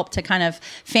always help to kind of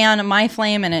fan my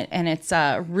flame, and it's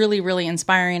really, really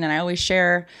inspiring. And I always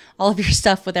share all of your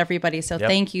stuff with everybody. So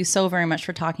thank you so very much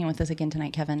for talking with us again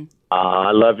tonight, Kevin.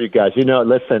 I love you guys.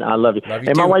 Listen, I love you. Love you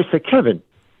And my too. wife said, Kevin,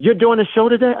 you're doing a show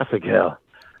today? I said, yeah.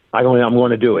 I'm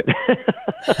going to do it.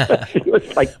 She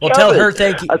was like, Well, tell Kevin. her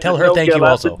thank you. I said, Tell her "No, thank Gil, you I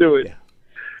have also. to do it.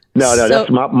 No, So- that's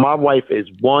my wife is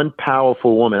one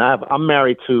powerful woman. I'm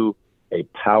married to a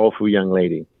powerful young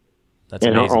lady That's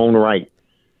in amazing. her own right.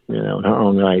 In her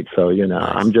own right. So,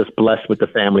 I'm just blessed with the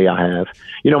family I have.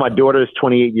 My daughter is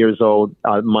 28 years old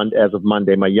as of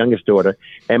Monday, my youngest daughter.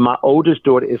 And my oldest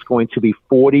daughter is going to be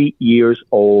 40 years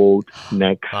old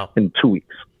in 2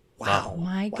 weeks. Wow.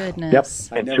 My Yep,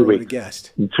 goodness. I in never 2 would have weeks.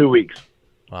 guessed. In 2 weeks.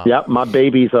 Wow. Yep, my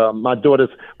daughters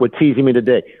were teasing me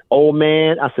today. Oh,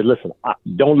 man. I said, listen,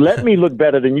 don't let me look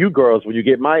better than you girls when you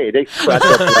get my age. They scratched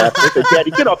up laughing. They said,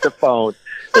 Daddy, get off the phone.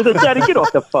 They said, Daddy, get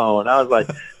off the phone. I was like,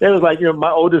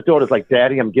 my oldest daughter's like,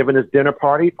 Daddy, I'm giving this dinner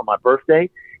party for my birthday,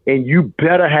 and you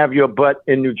better have your butt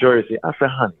in New Jersey. I said,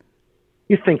 honey,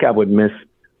 you think I would miss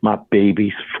my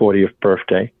baby's 40th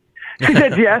birthday? She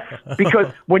said, yes,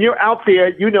 because when you're out there,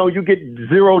 you get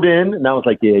zeroed in. And I was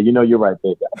like, yeah, you're right,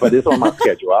 baby. But it's on my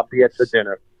schedule. I'll be at the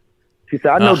dinner. She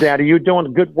said, I know, Daddy, you're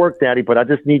doing good work, Daddy, but I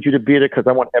just need you to be there because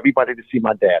I want everybody to see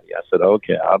my daddy. I said,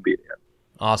 okay, I'll be there.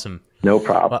 Awesome. No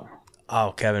problem.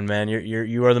 Oh, Kevin, man,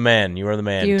 you are the man. You are the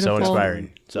man. Beautiful. So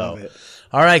inspiring. So, Love it.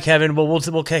 all right, Kevin. Well,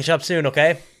 we'll catch up soon.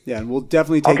 Okay. Yeah, and we'll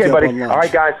definitely take Okay, you buddy. up on lunch. All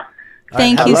right, guys.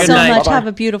 Thank have you a good so night. much. Bye-bye. Have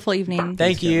a beautiful evening.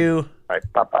 Thank you. All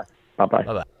right, bye-bye. Bye-bye.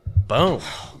 Bye bye. Boom.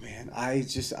 Man,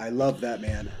 I love that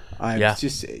man. I'm Yeah.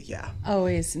 just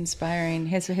Always inspiring.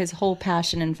 His whole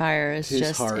passion and fire is His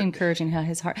just heart. encouraging. How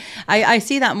his heart. I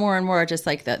see that more and more. Just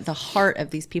like the heart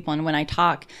of these people. And when I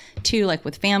talk to like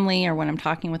with family or when I'm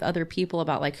talking with other people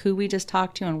about like who we just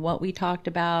talked to and what we talked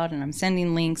about, and I'm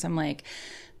sending links, I'm like,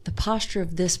 the posture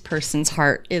of this person's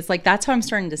heart is like, that's how I'm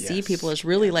starting to see people is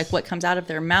really like what comes out of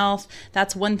their mouth.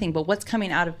 That's one thing, but what's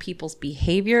coming out of people's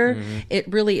behavior, it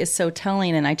really is so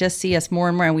telling. And I just see us more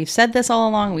and more. And we've said this all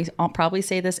along. I'll probably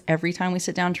say this every time we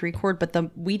sit down to record, but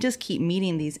we just keep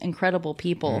meeting these incredible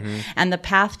people and the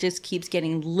path just keeps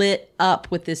getting lit up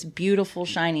with this beautiful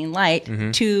shining light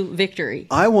to victory.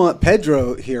 I want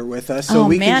Pedro here with us so Oh,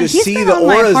 we man, can just he's see been the on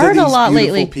my auras of heart a these lot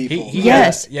beautiful lately. people.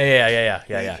 Yes.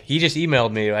 Yeah. He just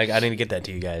emailed me. I didn't get that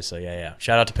to you guys. So yeah.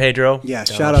 Shout out to Pedro. Yeah,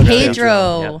 shout out to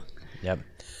Pedro. Yep.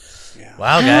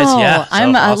 Wow, guys. Oh, Yeah. So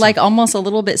I'm awesome. like almost a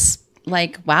little bit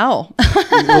like, wow. A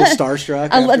little starstruck.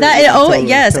 I love after- that. yeah, Oh, totally,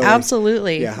 yes, totally.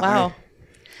 absolutely. Yeah, wow.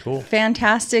 Cool.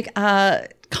 Fantastic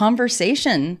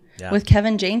conversation with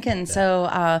Kevin Jenkins.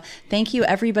 So thank you,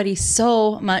 everybody,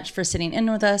 so much for sitting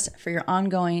in with us, for your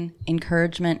ongoing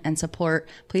encouragement and support.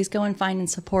 Please go and find and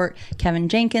support Kevin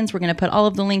Jenkins. We're going to put all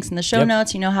of the links in the show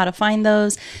notes. You know how to find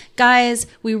those. Guys,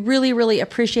 we really, really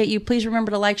appreciate you. Please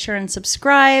remember to like, share, and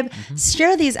subscribe.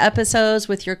 Share these episodes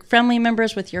with your family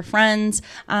members, with your friends.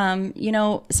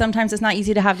 Sometimes it's not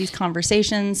easy to have these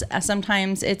conversations.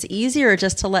 Sometimes it's easier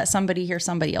just to let somebody hear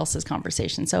somebody else's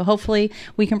conversation. So hopefully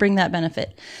we can bring that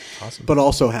benefit. But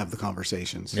also have the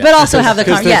conversations. But also have the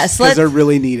conversation. Yes. Because they're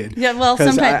really needed. Yeah, well,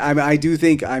 'Cause sometimes- I do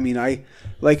think,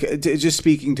 just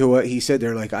speaking to what he said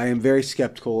there, like, I am very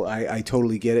skeptical. I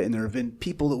totally get it. And there have been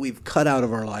people that we've cut out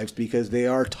of our lives because they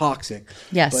are toxic.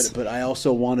 Yes. But I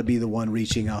also want to be the one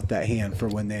reaching out that hand for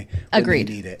when they Agreed.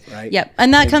 need it, right? Yep.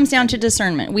 And that comes down to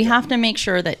discernment. We have to make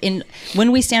sure that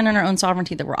when we stand in our own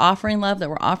sovereignty, that we're offering love, that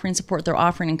we're offering support, that we're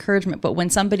offering encouragement. But when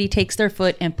somebody takes their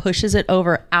foot and pushes it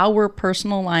over our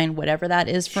personal line, whatever that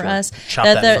is for us, Chop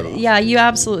that foot off. yeah, you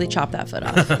absolutely chop that foot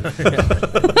off.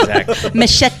 Exactly.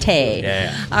 Machete.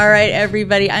 Yeah. All right,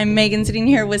 everybody. I'm Megan sitting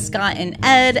here with Scott and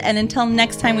Ed. And until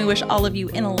next time, we wish all of you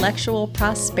intellectual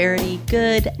prosperity.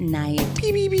 Good night.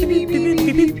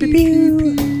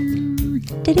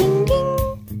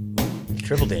 Da-ding-ding.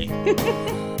 Triple D.